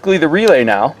basically the relay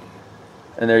now,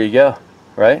 and there you go.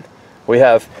 Right, we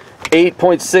have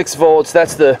 8.6 volts.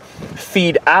 That's the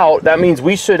feed out. That means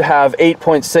we should have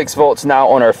 8.6 volts now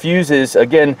on our fuses.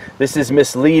 Again, this is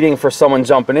misleading for someone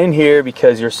jumping in here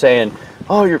because you're saying,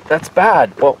 oh, that's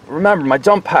bad. Well, remember, my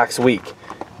jump pack's weak.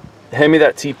 Hand me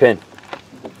that T-pin.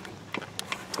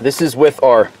 This is with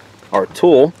our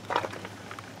tool.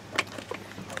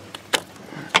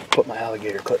 Put my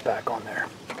alligator clip back on there.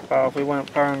 If we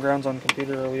went power and grounds on the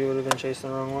computer, we would have been chasing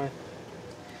the wrong way.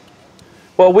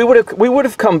 Well, we would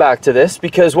have come back to this,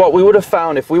 because what we would have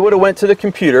found if we would have went to the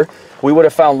computer, we would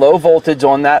have found low voltage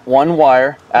on that one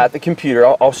wire at the computer.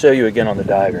 I'll show you again on the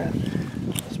diagram.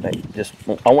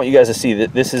 I want you guys to see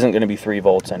that this isn't going to be 3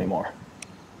 volts anymore.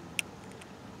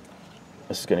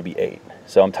 This is going to be 8.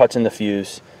 So I'm touching the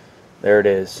fuse. There it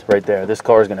is, right there. This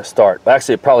car is going to start.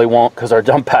 Actually, it probably won't, because our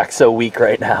jump pack's so weak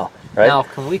right now. Right? Now,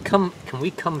 can we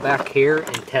come back here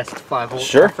and test 5 volt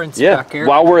sure. reference Yeah. back here?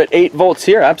 While we're at 8 volts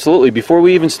here, absolutely. Before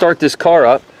we even start this car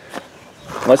up,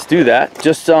 let's do that.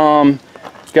 Just go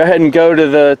ahead and go to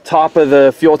the top of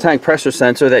the fuel tank pressure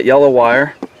sensor, that yellow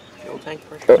wire. Fuel tank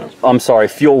pressure? I'm sorry,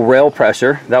 fuel rail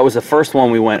pressure. That was the first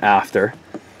one we went after.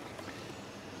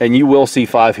 And you will see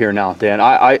 5 here now, Dan.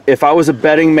 If I was a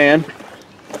betting man,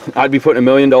 I'd be putting $1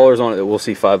 million on it that we'll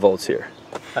see 5 volts here.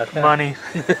 Okay. Money.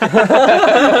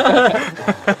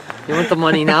 You want the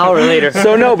money now or later?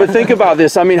 So no, but think about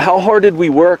this. I mean, how hard did we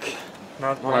work?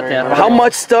 Not Not very that hard. How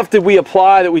much stuff did we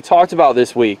apply that we talked about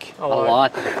this week? A A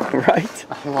lot. Right?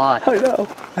 A lot. I know.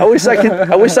 I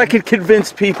wish I could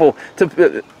convince people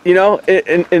to, you know,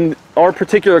 in our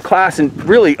particular class and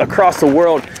really across the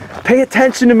world, pay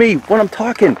attention to me when I'm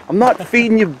talking. I'm not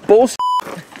feeding you bullshit,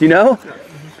 you know?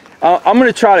 I'm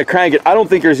going to try to crank it. I don't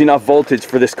think there's enough voltage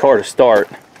for this car to start.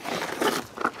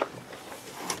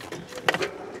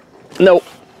 Nope.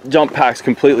 Jump pack's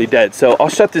completely dead. So I'll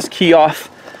shut this key off.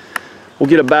 We'll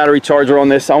get a battery charger on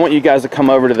this. I want you guys to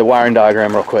come over to the wiring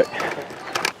diagram real quick.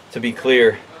 To be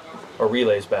clear, our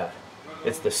relay's bad.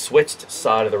 It's the switched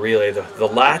side of the relay. The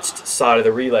latched side of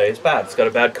the relay is bad. It's got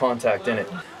a bad contact in it.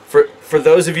 For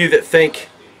those of you that think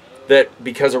that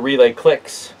because a relay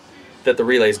clicks, that the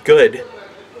relay's good,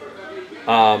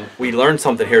 we learned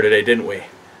something here today, didn't we?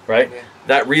 Right? Yeah.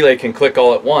 That relay can click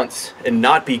all at once and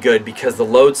not be good because the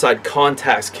load side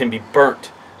contacts can be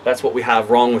burnt. That's what we have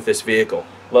wrong with this vehicle.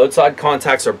 Load side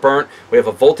contacts are burnt. We have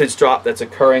a voltage drop that's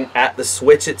occurring at the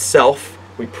switch itself.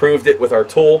 We proved it with our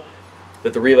tool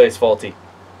that the relay is faulty.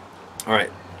 All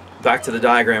right, back to the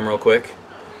diagram real quick,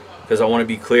 because I want to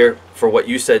be clear for what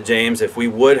you said, James. If we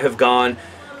would have gone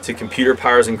to computer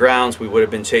powers and grounds, we would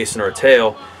have been chasing our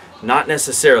tail. Not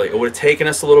necessarily. It would have taken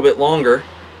us a little bit longer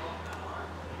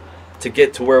to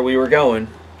get to where we were going,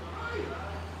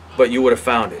 but you would have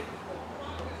found it.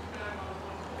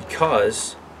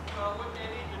 Because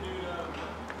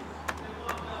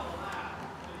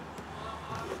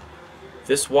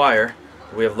this wire,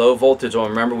 we have low voltage on.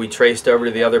 Remember, we traced over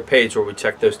to the other page where we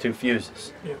checked those 2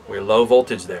 fuses. Yeah. We're low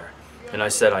voltage there. And I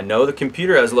said, I know the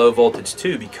computer has low voltage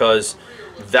too, because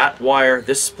that wire,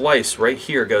 this splice right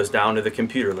here, goes down to the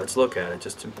computer. Let's look at it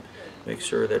just to make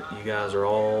sure that you guys are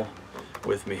all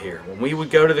with me here. When we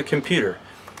would go to the computer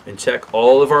and check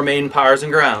all of our main powers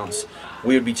and grounds,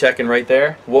 we would be checking right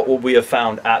there. What would we have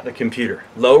found at the computer?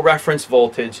 Low reference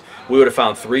voltage. We would have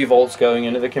found 3 volts going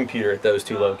into the computer at those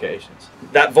 2 locations.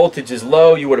 That voltage is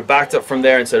low. You would have backed up from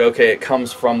there and said, okay, it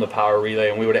comes from the power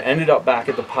relay, and we would have ended up back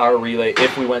at the power relay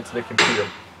if we went to the computer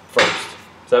first.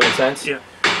 Does that make sense? Yeah.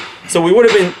 So we would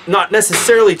have been not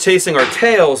necessarily chasing our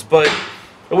tails, but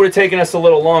it would have taken us a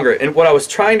little longer. And what I was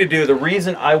trying to do, the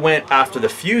reason I went after the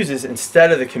fuses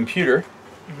instead of the computer,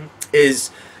 is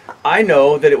I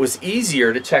know that it was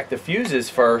easier to check the fuses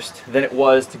first than it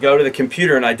was to go to the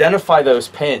computer and identify those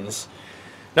pins.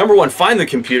 Number 1, find the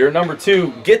computer. Number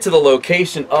 2, get to the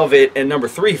location of it. And number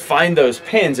 3, find those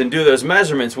pins and do those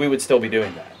measurements. We would still be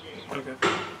doing that. Okay.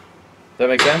 Does that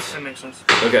make sense? That makes sense.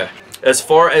 Okay. As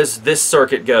far as this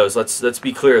circuit goes, let's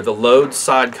be clear. The load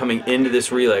side coming into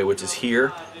this relay, which is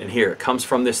here and here, it comes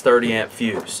from this 30 amp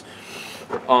fuse.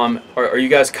 Are you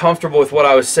guys comfortable with what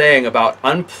I was saying about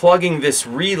unplugging this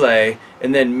relay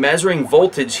and then measuring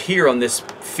voltage here on this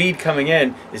feed coming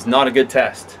in is not a good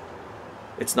test?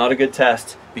 It's not a good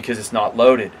test because it's not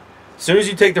loaded. As soon as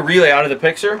you take the relay out of the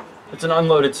picture, it's an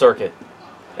unloaded circuit.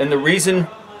 And the reason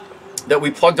that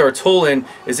we plugged our tool in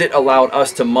is it allowed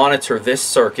us to monitor this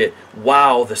circuit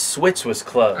while the switch was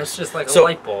closed. It's just like a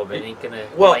light bulb. It ain't gonna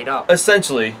light up. Well,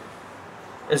 essentially,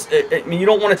 I mean, you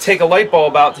don't want to take a light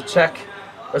bulb out to check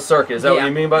a circuit. Is that what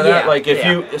you mean by that? Like if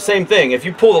you, same thing, if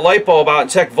you pull the light bulb out and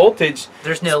check voltage,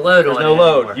 there's no load on it. There's no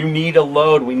load. You need a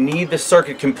load. We need the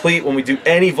circuit complete when we do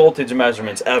any voltage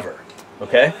measurements ever.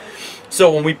 Okay? So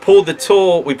when we pulled the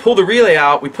tool, we pulled the relay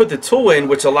out, we put the tool in,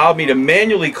 which allowed me to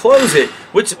manually close it,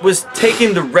 which was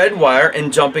taking the red wire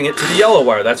and jumping it to the yellow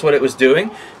wire. That's what it was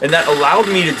doing. And that allowed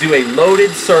me to do a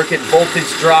loaded circuit voltage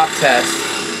drop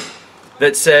test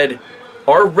that said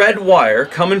our red wire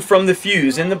coming from the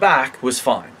fuse in the back was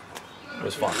fine. It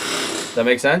was fine. Does that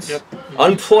make sense? Yep.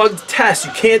 Unplugged test.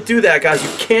 You can't do that, guys. You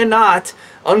cannot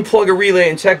unplug a relay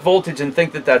and check voltage and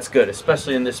think that that's good,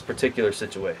 especially in this particular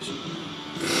situation.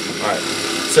 All right,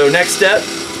 so next step,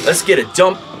 let's get a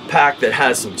dump pack that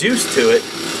has some juice to it.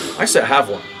 Actually, I have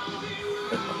one.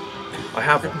 I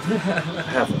have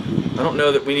one. I don't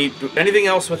know that we need anything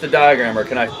else with the diagram, or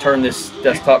can I turn this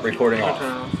desktop recording off?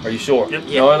 Are you sure? Yep.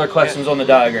 No other questions on the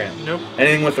diagram? Nope.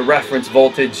 Anything with the reference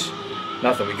voltage?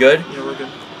 Nothing. We good? Yeah, we're good.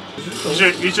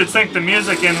 You should sync the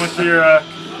music in with your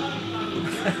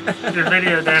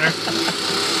video, Danner.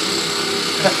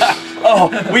 Oh,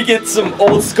 we get some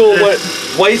old school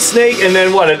White Snake and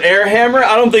then what, an air hammer?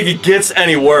 I don't think it gets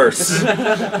any worse.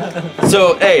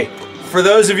 So, hey, for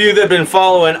those of you that have been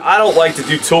following, I don't like to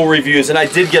do tool reviews, and I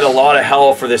did get a lot of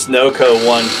hell for this NOCO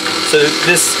one. So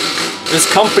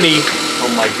this company,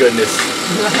 oh my goodness,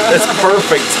 that's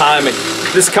perfect timing.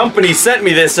 This company sent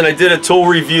me this, and I did a tool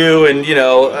review, and you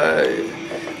know,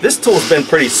 this tool's been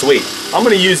pretty sweet. I'm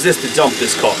gonna use this to dump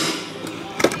this car.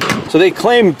 So they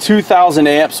claim 2,000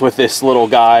 amps with this little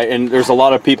guy, and there's a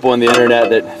lot of people on the internet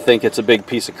that think it's a big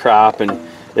piece of crap and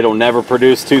it'll never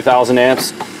produce 2,000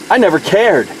 amps. I never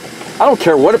cared. I don't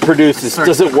care what it produces.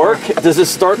 Does it work? Does it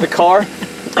start the car?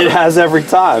 It has every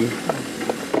time.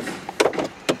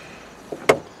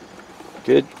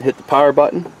 Good. Hit the power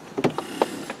button.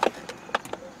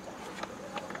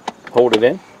 Hold it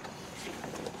in.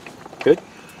 Good.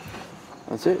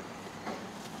 That's it.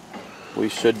 We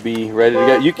should be ready to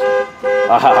go. You can,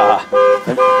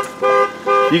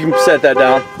 you can set that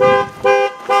down.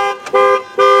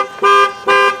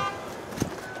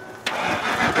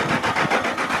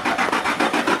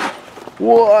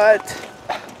 What?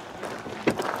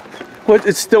 What?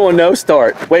 It's still a no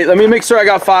start. Wait, let me make sure I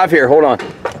got 5 here. Hold on.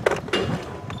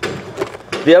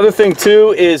 The other thing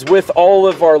too is with all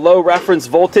of our low reference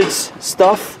voltage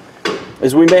stuff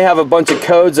is we may have a bunch of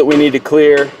codes that we need to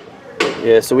clear.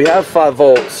 Yeah, so we have 5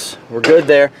 volts. We're good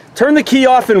there. Turn the key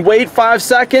off and wait 5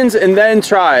 seconds and then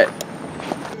try it.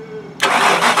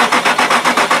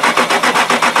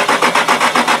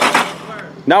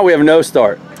 Now we have no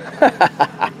start.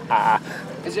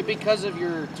 Is it because of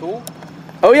your tool?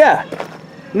 Oh yeah.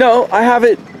 No, I have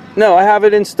it. No, I have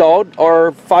it installed.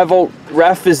 Our 5-volt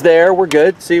ref is there. We're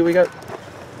good. See, we got.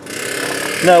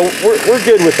 No, we're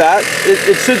good with that.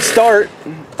 It should start.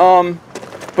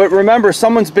 But remember,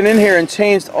 someone's been in here and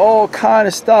changed all kind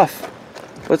of stuff.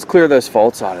 Let's clear those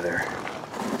faults out of there.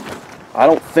 I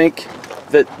don't think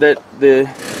that the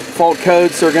fault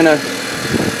codes are gonna.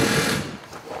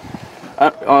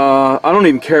 I don't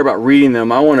even care about reading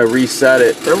them. I want to reset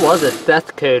it. There was a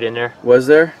theft code in there. Was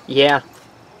there? Yeah.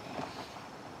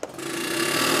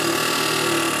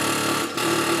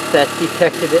 That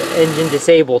detected engine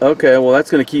disabled. Okay, well that's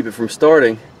going to keep it from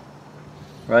starting,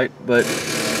 right? But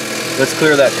let's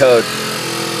clear that code.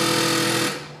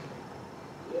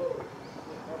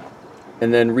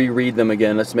 And then reread them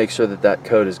again. Let's make sure that that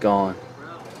code is gone.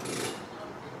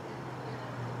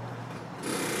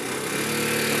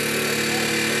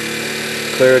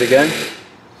 Clear it again.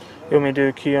 You want me to do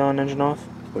a key on, engine off?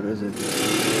 What is it?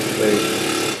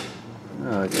 Wait.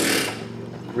 No, it's,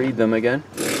 read them again.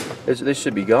 They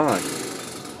should be gone.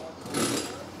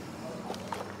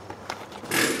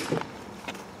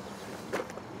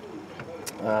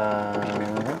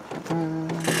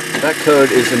 That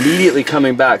code is immediately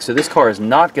coming back, so this car is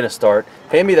not going to start.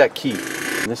 Hand me that key.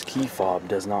 This key fob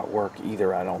does not work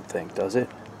either, I don't think, does it?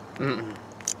 Mm-mm.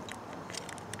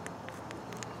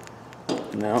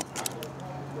 No.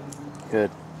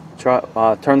 Good. Try.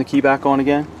 Turn the key back on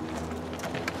again.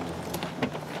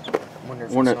 I wonder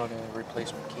if it's not a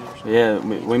replacement key or something. Yeah,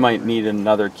 we might need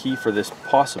another key for this,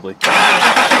 possibly.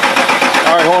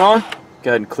 Alright, hold on.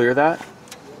 Go ahead and clear that.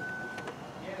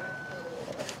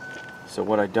 So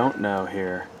what I don't know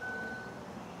here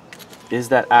is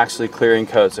that actually clearing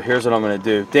code. So here's what I'm going to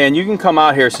do. Dan, you can come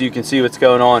out here so you can see what's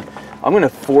going on. I'm going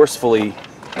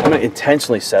to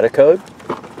intentionally set a code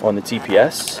on the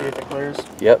TPS. See if it clears.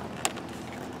 Yep.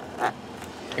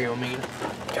 Here, you want me?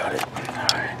 Got it.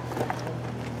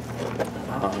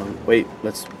 Alright. Wait,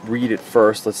 let's read it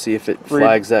first. Let's see if it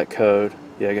flags that code.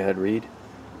 Yeah, go ahead, read.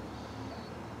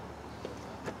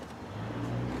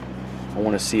 I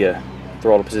want to see a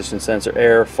throttle position sensor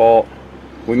error, fault.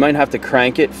 We might have to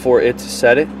crank it for it to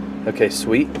set it. Okay,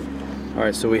 sweet.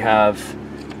 Alright, so we have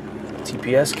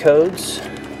TPS codes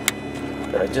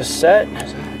that I just set.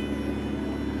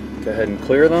 Go ahead and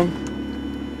clear them.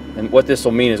 And what this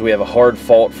will mean is we have a hard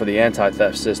fault for the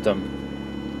anti-theft system.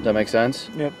 Does that make sense?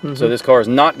 Yep. Mm-hmm. So this car is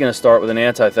not going to start with an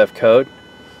anti-theft code.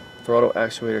 Throttle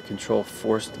actuator control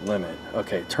forced limit.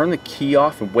 Okay, turn the key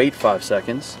off and wait 5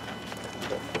 seconds.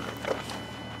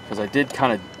 Because I did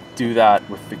kind of do that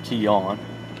with the key on.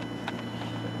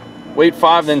 Wait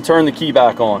 5, then turn the key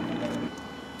back on.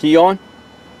 Key on.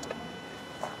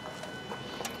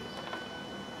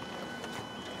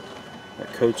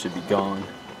 code should be gone.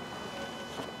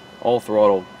 All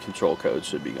throttle control codes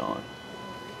should be gone.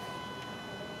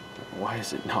 Why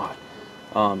is it not?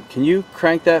 Can you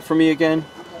crank that for me again,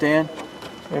 Dan?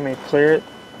 Let me clear it.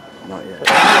 Not yet.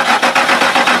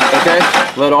 Okay,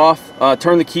 let off.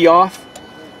 Turn the key off.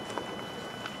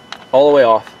 All the way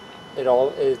off.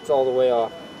 It's all the way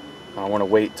off. I want to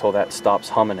wait till that stops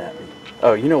humming at me.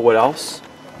 Oh, you know what else?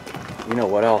 You know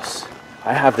what else?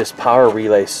 I have this power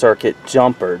relay circuit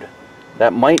jumpered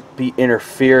that might be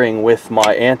interfering with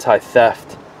my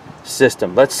anti-theft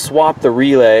system. Let's swap the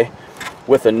relay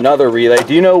with another relay.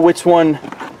 Do you know which one?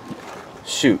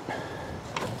 Shoot.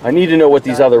 I need to know what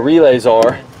these other relays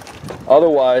are.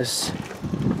 Otherwise,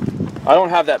 I don't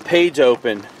have that page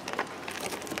open.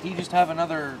 Do you just have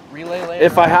another relay later?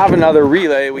 If I have another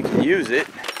relay, we can use it.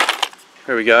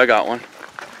 Here we go, I got one.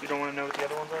 You don't want to know what the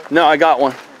other ones are? No, I got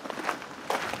one.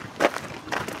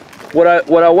 What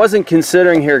I wasn't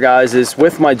considering here, guys, is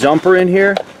with my jumper in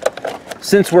here,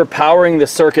 since we're powering the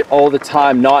circuit all the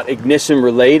time, not ignition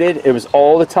related, it was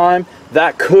all the time,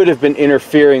 that could have been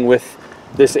interfering with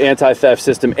this anti-theft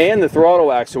system and the throttle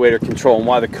actuator control and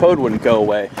why the code wouldn't go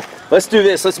away. Let's do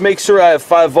this. Let's make sure I have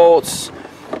 5 volts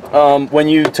when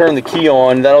you turn the key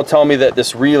on. That'll tell me that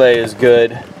this relay is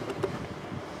good.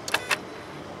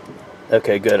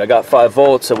 Okay, good. I got 5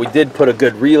 volts, so we did put a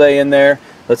good relay in there.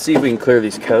 Let's see if we can clear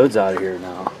these codes out of here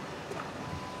now.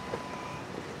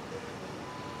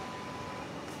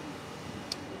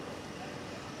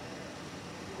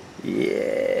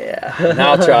 Yeah.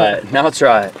 Now try it. Now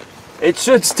try it. It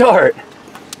should start.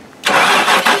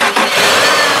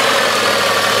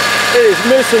 It is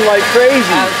missing like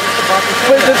crazy.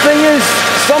 But the thing is,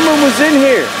 someone was in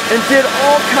here and did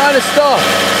all kind of stuff,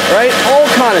 right? All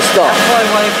kind of stuff. That's probably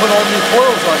why they put all new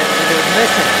coils on it, because it was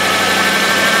missing.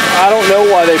 I don't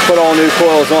know why they put all new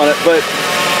coils on it, but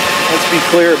let's be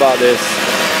clear about this.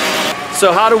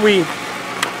 So how do we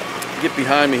get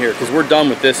behind me here? Because we're done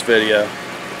with this video.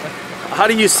 How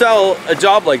do you sell a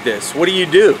job like this? What do you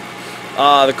do?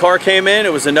 The car came in,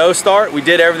 it was a no start. We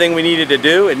did everything we needed to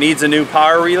do. It needs a new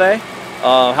power relay.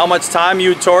 How much time you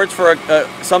would charge for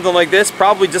something like this?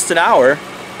 Probably just an hour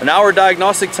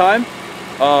diagnostic time.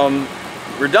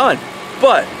 We're done.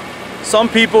 But some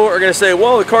people are going to say,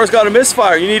 well, the car's got a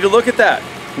misfire, you need to look at that.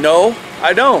 No,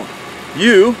 I don't.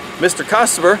 You, Mr.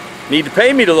 Customer, need to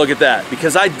pay me to look at that,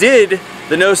 because I did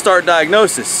the no start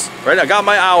diagnosis, right? I got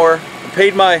my hour, I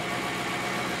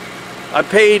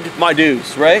paid my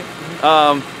dues, right?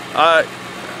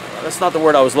 That's not the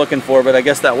word I was looking for, but I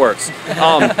guess that works.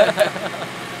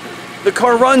 The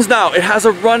car runs now. It has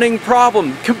a running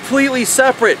problem, completely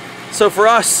separate. So for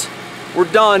us,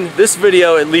 we're done. This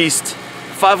video, at least,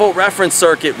 5-volt reference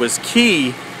circuit was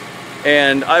key,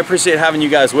 and I appreciate having you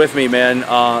guys with me, man,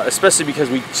 especially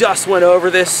because we just went over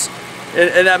this,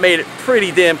 and that made it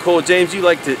pretty damn cool. James, you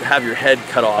like to have your head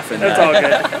cut off in that.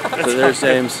 That's all good. So there's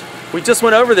James. We just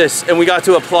went over this and we got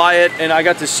to apply it, and I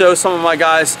got to show some of my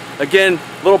guys. Again,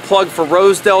 little plug for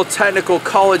Rosedale Technical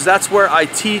College. That's where I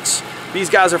teach. These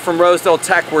guys are from Rosedale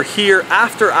Tech. We're here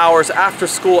after hours, after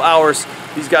school hours.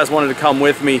 These guys wanted to come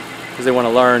with me because they want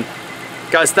to learn.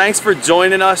 Guys, thanks for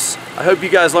joining us. I hope you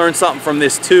guys learned something from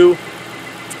this too.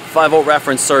 5-volt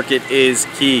reference circuit is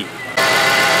key.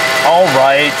 All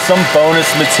right, some bonus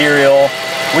material.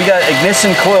 We got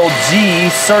ignition coil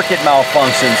G circuit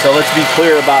malfunction, so let's be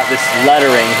clear about this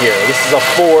lettering here. This is a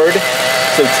Ford,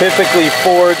 so typically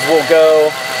Fords will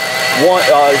go,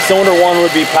 cylinder 1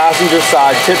 would be passenger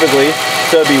side typically,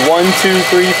 so it'd be 1, 2,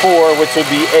 3, 4, which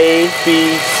would be A,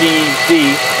 B, C,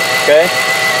 D, okay?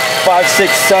 5,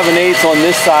 6, 7, 8 on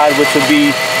this side, which would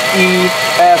be E,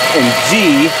 F, and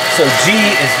G. So G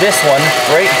is this one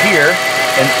right here,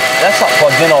 and that's not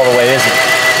plugged in all the way, is it?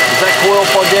 Is that coil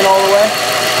plugged in all the way?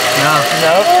 No.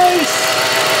 No? Nice!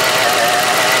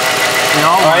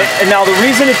 No. Alright, and now the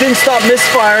reason it didn't stop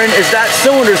misfiring is that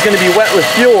cylinder is going to be wet with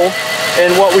fuel,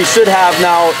 and what we should have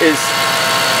now is...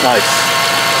 Nice.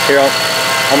 Here,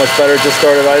 how much better it just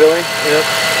started idling? Yep.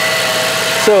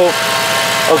 So,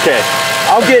 okay.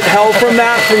 I'll get hell from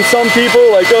that from some people,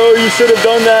 like, oh, you should have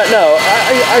done that. No,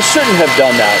 I shouldn't have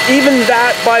done that. Even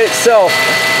that by itself,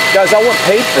 guys, I want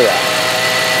paid for that.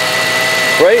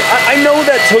 Right? I know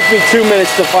that took me 2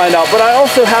 minutes to find out, but I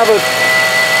also have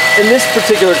in this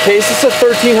particular case, it's a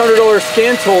 $1,300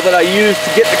 scan tool that I use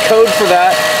to get the code for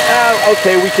that.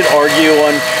 Okay, we could argue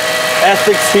on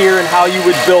ethics here and how you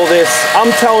would bill this.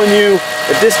 I'm telling you,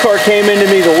 if this car came into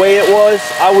me the way it was,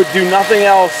 I would do nothing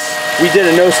else. We did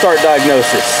a no-start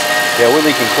diagnosis. Yeah, we're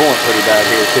leaking coolant pretty bad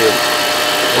here too.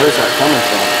 Where's that coming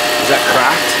from? Is that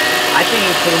cracked? I think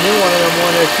it's for the new one, and I'm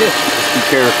one of those. Just be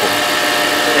careful.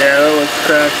 Yeah, that looks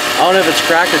cracked. I don't know if it's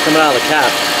cracked or coming out of the cap.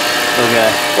 Okay.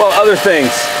 Well, other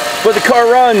things. But the car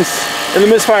runs and the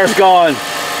misfire's gone.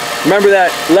 Remember that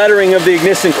lettering of the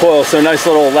ignition coil, so nice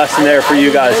little lesson there for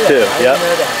you guys too. Yep.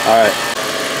 All right.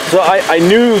 So I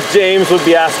knew James would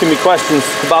be asking me questions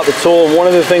about the tool. One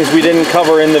of the things we didn't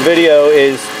cover in the video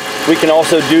is we can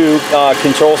also do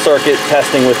control circuit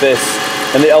testing with this.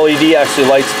 And the LED actually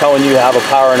lights telling you to have a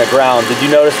power and a ground. Did you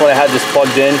notice when I had this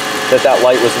plugged in that that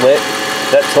light was lit?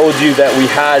 That told you that we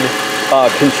had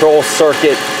control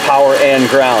circuit, power, and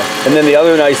ground. And then the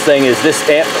other nice thing is this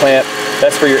amp clamp,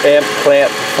 that's for your amp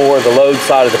clamp for the load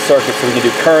side of the circuit, so we can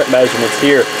do current measurements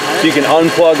here. So you can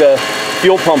unplug a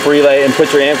fuel pump relay and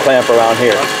put your amp clamp around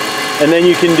here. And then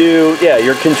you can do, yeah,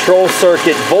 your control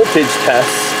circuit voltage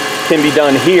tests can be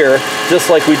done here, just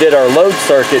like we did our load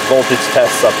circuit voltage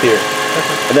tests up here.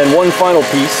 And then one final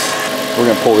piece, we're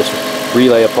gonna pull this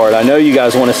relay apart. I know you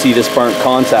guys want to see this burnt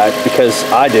contact because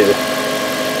I do.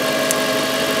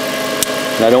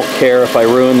 And I don't care if I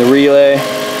ruin the relay.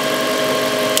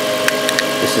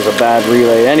 This is a bad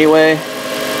relay anyway.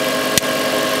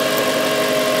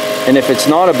 And if it's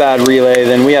not a bad relay,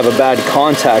 then we have a bad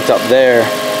contact up there.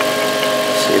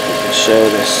 Let's see if we can show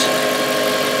this.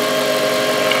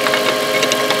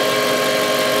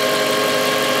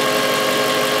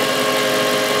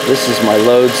 This is my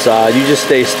load side. You just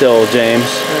stay still, James.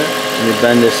 Let me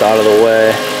bend this out of the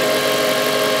way.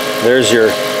 There's your...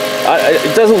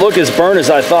 it doesn't look as burnt as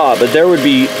I thought, but there would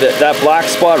be that black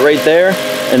spot right there,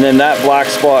 and then that black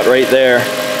spot right there.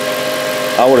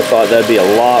 I would have thought that'd be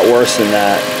a lot worse than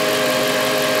that.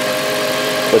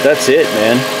 But that's it,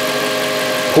 man.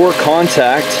 Poor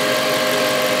contact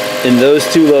in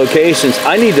those two locations.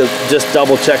 I need to just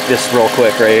double check this real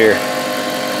quick right here.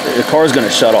 The car's gonna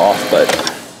shut off, but...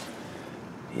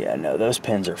 yeah, no, those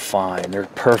pins are fine. They're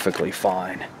perfectly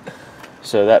fine.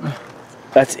 So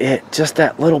that's it. Just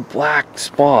that little black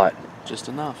spot. Just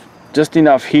enough. Just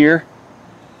enough here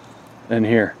and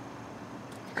here.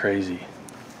 Crazy.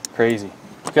 Crazy.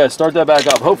 Okay, start that back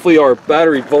up. Hopefully our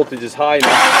battery voltage is high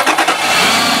now.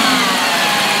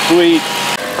 Sweet.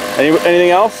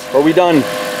 Anything else? Are we done?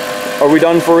 Are we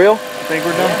done for real? I think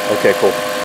we're done. Okay, cool.